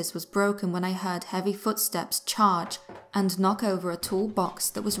paralysis was broken when I heard heavy footsteps charge and knock over a tall box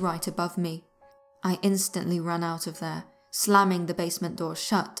that was right above me. I instantly ran out of there, slamming the basement door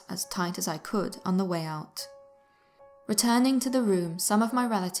shut as tight as I could on the way out. Returning to the room, some of my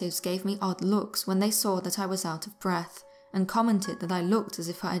relatives gave me odd looks when they saw that I was out of breath and commented that I looked as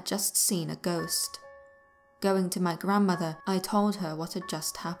if I had just seen a ghost. Going to my grandmother, I told her what had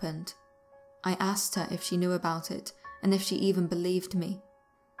just happened. I asked her if she knew about it and if she even believed me.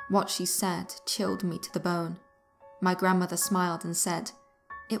 What she said chilled me to the bone. My grandmother smiled and said,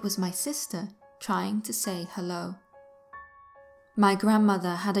 "It was my sister trying to say hello." My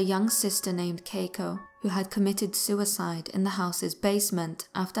grandmother had a young sister named Keiko who had committed suicide in the house's basement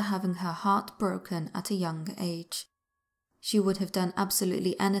after having her heart broken at a young age. She would have done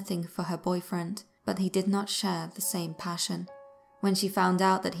absolutely anything for her boyfriend, but he did not share the same passion. When she found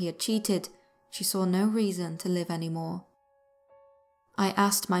out that he had cheated, she saw no reason to live anymore. I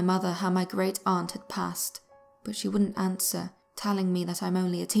asked my mother how my great aunt had passed, but she wouldn't answer, telling me that I'm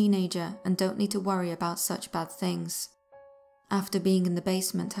only a teenager and don't need to worry about such bad things. After being in the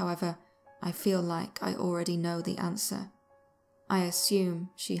basement, however, I feel like I already know the answer. I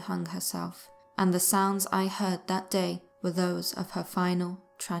assume she hung herself, and the sounds I heard that day were those of her final,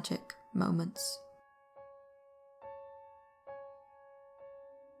 tragic moments.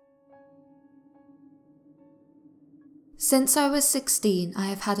 Since I was 16, I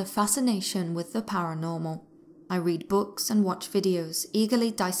have had a fascination with the paranormal. I read books and watch videos,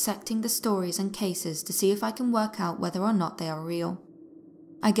 eagerly dissecting the stories and cases to see if I can work out whether or not they are real.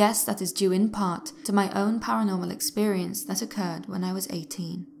 I guess that is due in part to my own paranormal experience that occurred when I was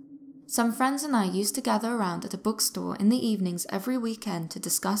 18. Some friends and I used to gather around at a bookstore in the evenings every weekend to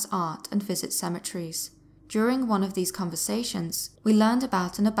discuss art and visit cemeteries. During one of these conversations, we learned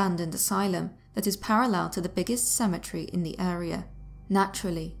about an abandoned asylum that is parallel to the biggest cemetery in the area.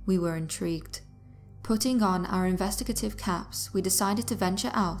 Naturally, we were intrigued. Putting on our investigative caps, we decided to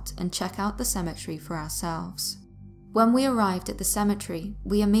venture out and check out the cemetery for ourselves. When we arrived at the cemetery,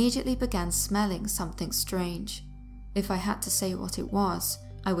 we immediately began smelling something strange. If I had to say what it was,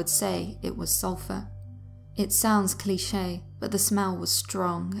 I would say it was sulfur. It sounds cliché, but the smell was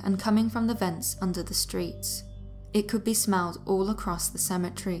strong and coming from the vents under the streets. It could be smelled all across the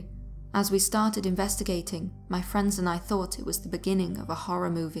cemetery. As we started investigating, my friends and I thought it was the beginning of a horror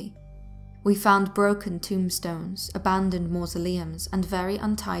movie. We found broken tombstones, abandoned mausoleums, and very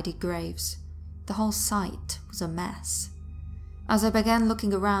untidy graves. The whole site was a mess. As I began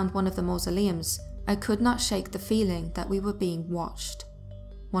looking around one of the mausoleums, I could not shake the feeling that we were being watched.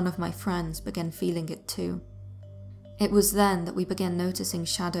 One of my friends began feeling it too. It was then that we began noticing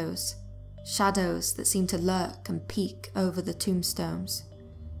shadows. Shadows that seemed to lurk and peek over the tombstones.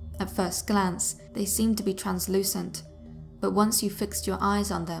 At first glance, they seemed to be translucent, but once you fixed your eyes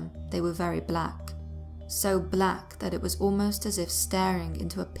on them, they were very black. So black that it was almost as if staring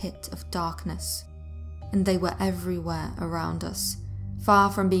into a pit of darkness. And they were everywhere around us. Far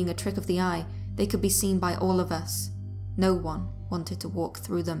from being a trick of the eye, they could be seen by all of us. No one wanted to walk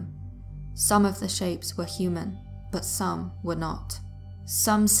through them. Some of the shapes were human, but some were not.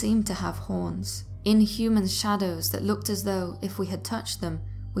 Some seemed to have horns, inhuman shadows that looked as though if we had touched them,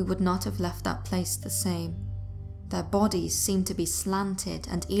 we would not have left that place the same. Their bodies seemed to be slanted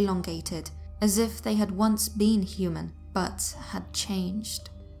and elongated, as if they had once been human, but had changed.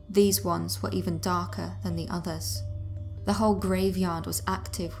 These ones were even darker than the others. The whole graveyard was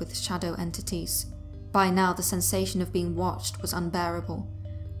active with shadow entities. By now, the sensation of being watched was unbearable.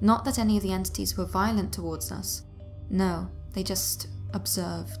 Not that any of the entities were violent towards us. No, they just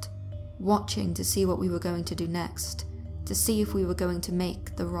observed, watching to see what we were going to do next, to see if we were going to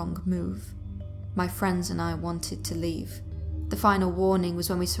make the wrong move. My friends and I wanted to leave. The final warning was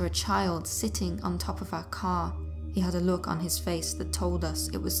when we saw a child sitting on top of our car. He had a look on his face that told us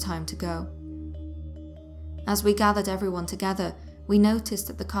it was time to go. As we gathered everyone together, we noticed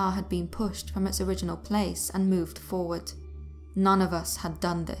that the car had been pushed from its original place and moved forward. None of us had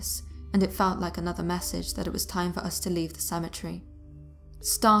done this, and it felt like another message that it was time for us to leave the cemetery.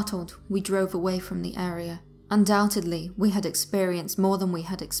 Startled, we drove away from the area. Undoubtedly, we had experienced more than we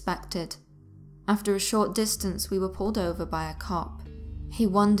had expected. After a short distance, we were pulled over by a cop. He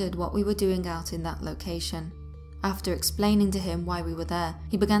wondered what we were doing out in that location. After explaining to him why we were there,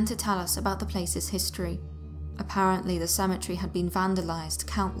 he began to tell us about the place's history. Apparently, the cemetery had been vandalized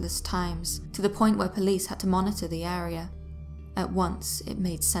countless times, to the point where police had to monitor the area. At once, it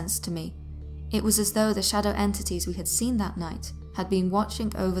made sense to me. It was as though the shadow entities we had seen that night had been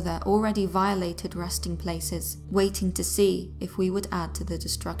watching over their already violated resting places, waiting to see if we would add to the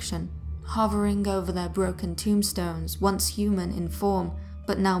destruction. Hovering over their broken tombstones, once human in form,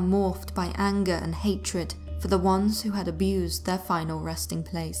 but now morphed by anger and hatred for the ones who had abused their final resting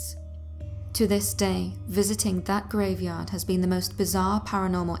place. To this day, visiting that graveyard has been the most bizarre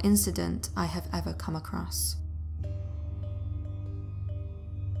paranormal incident I have ever come across.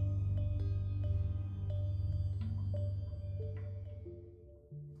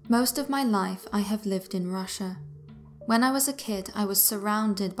 Most of my life I have lived in Russia. When I was a kid, I was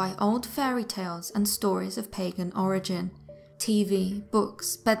surrounded by old fairy tales and stories of pagan origin. TV,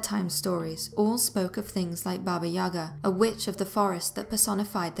 books, bedtime stories all spoke of things like Baba Yaga, a witch of the forest that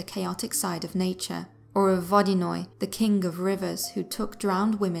personified the chaotic side of nature, or of Vodinoi, the king of rivers who took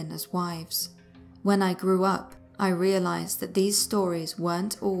drowned women as wives. When I grew up, I realized that these stories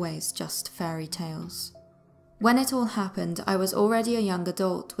weren't always just fairy tales. When it all happened, I was already a young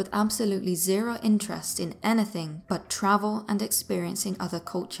adult with absolutely zero interest in anything but travel and experiencing other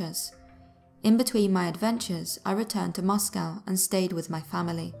cultures. In between my adventures, I returned to Moscow and stayed with my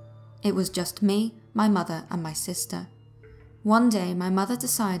family. It was just me, my mother, and my sister. One day, my mother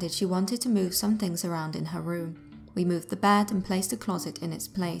decided she wanted to move some things around in her room. We moved the bed and placed a closet in its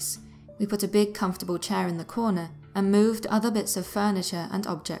place. We put a big comfortable chair in the corner and moved other bits of furniture and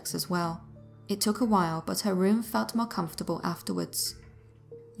objects as well. It took a while, but her room felt more comfortable afterwards.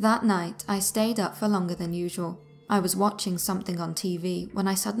 That night, I stayed up for longer than usual. I was watching something on TV when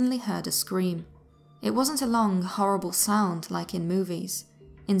I suddenly heard a scream. It wasn't a long, horrible sound like in movies.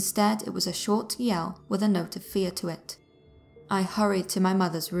 Instead, it was a short yell with a note of fear to it. I hurried to my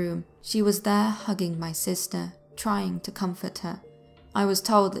mother's room. She was there hugging my sister, trying to comfort her. I was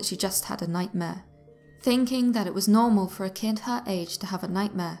told that she just had a nightmare. Thinking that it was normal for a kid her age to have a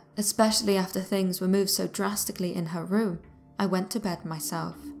nightmare, especially after things were moved so drastically in her room, I went to bed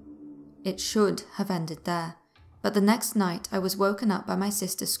myself. It should have ended there, but the next night I was woken up by my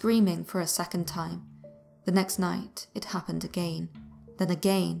sister screaming for a second time. The next night it happened again, then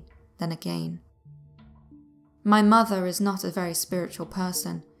again, then again. My mother is not a very spiritual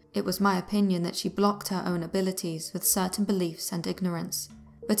person. It was my opinion that she blocked her own abilities with certain beliefs and ignorance.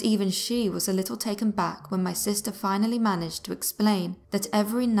 But even she was a little taken back when my sister finally managed to explain that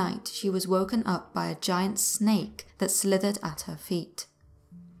every night she was woken up by a giant snake that slithered at her feet.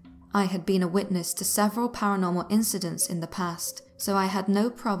 I had been a witness to several paranormal incidents in the past, so I had no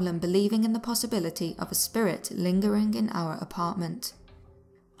problem believing in the possibility of a spirit lingering in our apartment.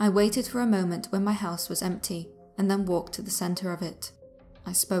 I waited for a moment when my house was empty, and then walked to the center of it.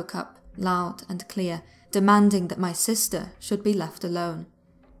 I spoke up. loud and clear, demanding that my sister should be left alone.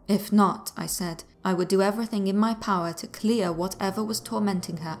 If not, I said, I would do everything in my power to clear whatever was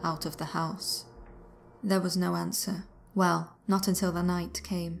tormenting her out of the house. There was no answer. Well, not until the night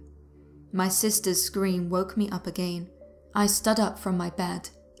came. My sister's scream woke me up again. I stood up from my bed,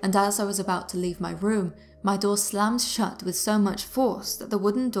 and as I was about to leave my room, my door slammed shut with so much force that the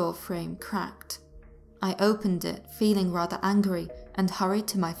wooden door frame cracked. I opened it, feeling rather angry, and hurried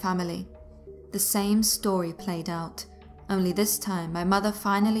to my family. The same story played out, only this time my mother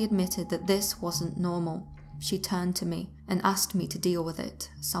finally admitted that this wasn't normal. She turned to me and asked me to deal with it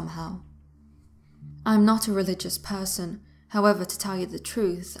somehow. I'm not a religious person, however, to tell you the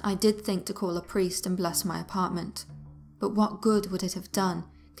truth, I did think to call a priest and bless my apartment. But what good would it have done,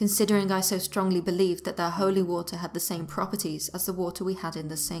 considering I so strongly believed that their holy water had the same properties as the water we had in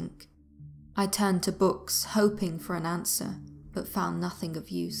the sink? I turned to books, hoping for an answer, but found nothing of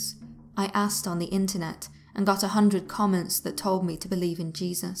use. I asked on the internet and got 100 comments that told me to believe in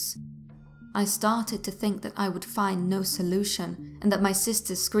Jesus. I started to think that I would find no solution, and that my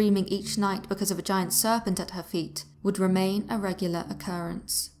sister screaming each night because of a giant serpent at her feet would remain a regular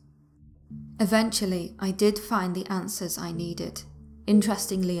occurrence. Eventually, I did find the answers I needed.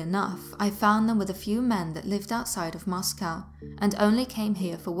 Interestingly enough, I found them with a few men that lived outside of Moscow and only came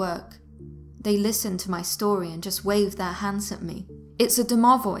here for work. They listened to my story and just waved their hands at me. It's a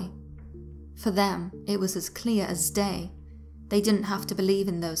domovoi. For them, it was as clear as day. They didn't have to believe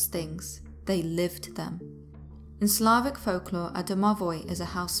in those things. They lived them. In Slavic folklore, a domovoi is a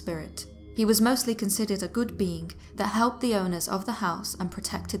house spirit. He was mostly considered a good being that helped the owners of the house and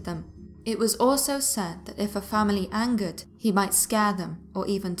protected them. It was also said that if a family angered, he might scare them or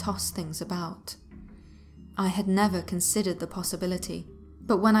even toss things about. I had never considered the possibility,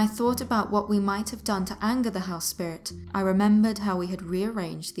 but when I thought about what we might have done to anger the house spirit, I remembered how we had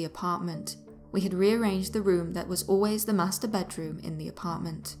rearranged the apartment. We had rearranged the room that was always the master bedroom in the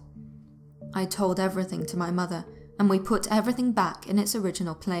apartment. I told everything to my mother, and we put everything back in its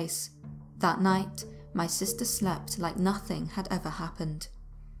original place. That night, my sister slept like nothing had ever happened.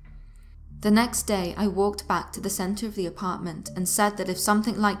 The next day, I walked back to the center of the apartment and said that if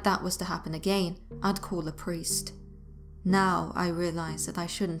something like that was to happen again, I'd call a priest. Now I realize that I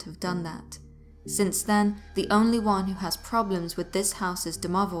shouldn't have done that. Since then, the only one who has problems with this house's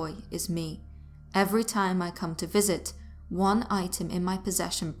domovoi is me. Every time I come to visit, one item in my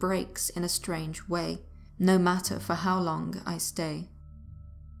possession breaks in a strange way, no matter for how long I stay.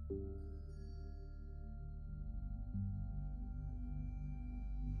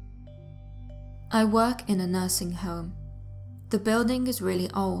 I work in a nursing home. The building is really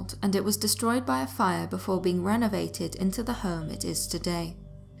old, and it was destroyed by a fire before being renovated into the home it is today.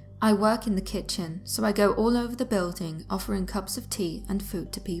 I work in the kitchen, so I go all over the building offering cups of tea and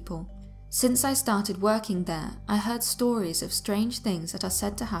food to people. Since I started working there, I heard stories of strange things that are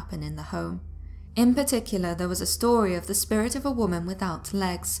said to happen in the home. In particular, there was a story of the spirit of a woman without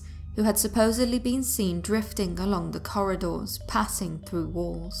legs, who had supposedly been seen drifting along the corridors, passing through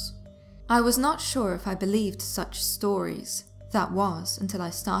walls. I was not sure if I believed such stories. That was until I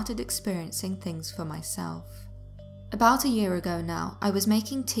started experiencing things for myself. About a year ago now, I was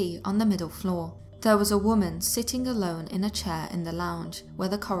making tea on the middle floor. There was a woman sitting alone in a chair in the lounge where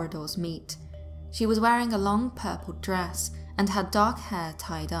the corridors meet. She was wearing a long purple dress and had dark hair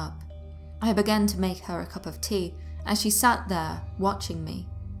tied up. I began to make her a cup of tea as she sat there watching me.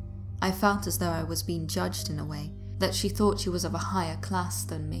 I felt as though I was being judged in a way, that she thought she was of a higher class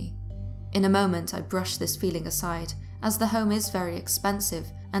than me. In a moment I brushed this feeling aside, as the home is very expensive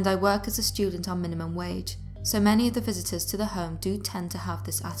and I work as a student on minimum wage, so many of the visitors to the home do tend to have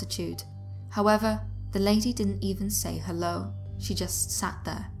this attitude. However, the lady didn't even say hello. She just sat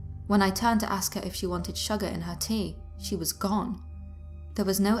there. When I turned to ask her if she wanted sugar in her tea, she was gone. There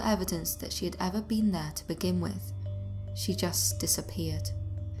was no evidence that she had ever been there to begin with. She just disappeared.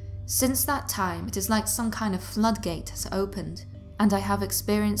 Since that time, it is like some kind of floodgate has opened, and I have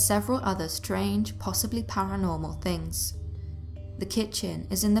experienced several other strange, possibly paranormal things. The kitchen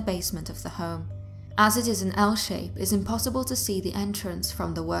is in the basement of the home. As it is an L shape, it is impossible to see the entrance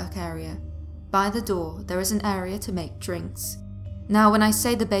from the work area. By the door, there is an area to make drinks. Now, when I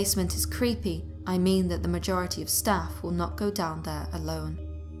say the basement is creepy, I mean that the majority of staff will not go down there alone.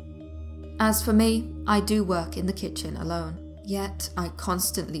 As for me, I do work in the kitchen alone, yet I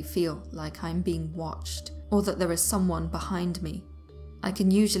constantly feel like I'm being watched, or that there is someone behind me. I can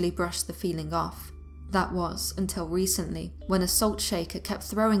usually brush the feeling off. That was until recently, when a salt shaker kept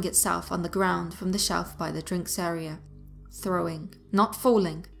throwing itself on the ground from the shelf by the drinks area. Throwing, not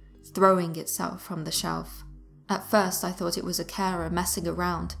falling, throwing itself from the shelf. At first I thought it was a carer messing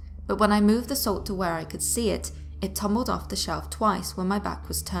around, but when I moved the salt to where I could see it, it tumbled off the shelf twice when my back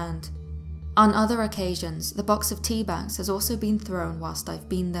was turned. On other occasions, the box of tea bags has also been thrown whilst I've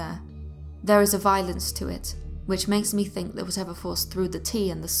been there. There is a violence to it, which makes me think that whatever forced through the tea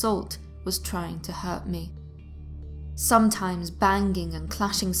and the salt was trying to hurt me. Sometimes banging and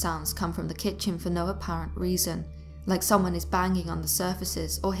clashing sounds come from the kitchen for no apparent reason, like someone is banging on the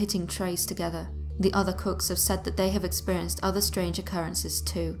surfaces or hitting trays together. The other cooks have said that they have experienced other strange occurrences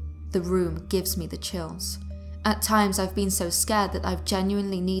too. The room gives me the chills. At times I've been so scared that I've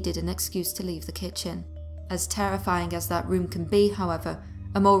genuinely needed an excuse to leave the kitchen. As terrifying as that room can be, however,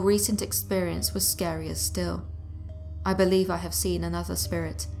 a more recent experience was scarier still. I believe I have seen another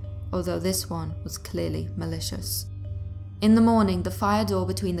spirit, although this one was clearly malicious. In the morning, the fire door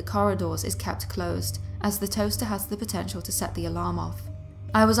between the corridors is kept closed, as the toaster has the potential to set the alarm off.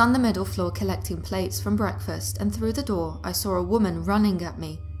 I was on the middle floor collecting plates from breakfast, and through the door I saw a woman running at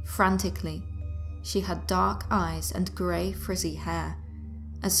me, frantically. She had dark eyes and grey frizzy hair.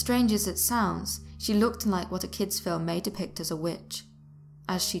 As strange as it sounds, she looked like what a kid's film may depict as a witch.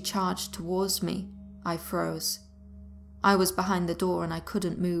 As she charged towards me, I froze. I was behind the door and I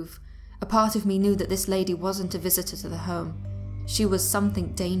couldn't move. A part of me knew that this lady wasn't a visitor to the home. She was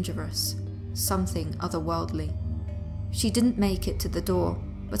something dangerous, something otherworldly. She didn't make it to the door,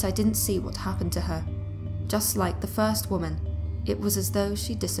 but I didn't see what happened to her. Just like the first woman, it was as though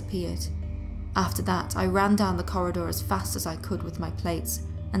she disappeared. After that, I ran down the corridor as fast as I could with my plates,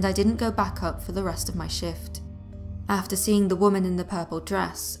 and I didn't go back up for the rest of my shift. After seeing the woman in the purple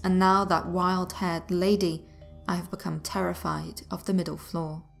dress, and now that wild-haired lady, I have become terrified of the middle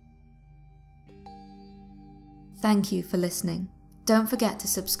floor. Thank you for listening. Don't forget to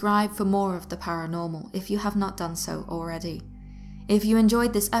subscribe for more of the paranormal if you have not done so already. If you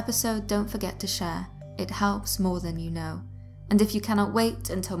enjoyed this episode, don't forget to share. It helps more than you know. And if you cannot wait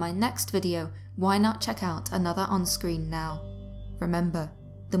until my next video, why not check out another on screen now? Remember,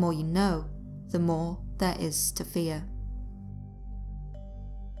 the more you know, the more there is to fear.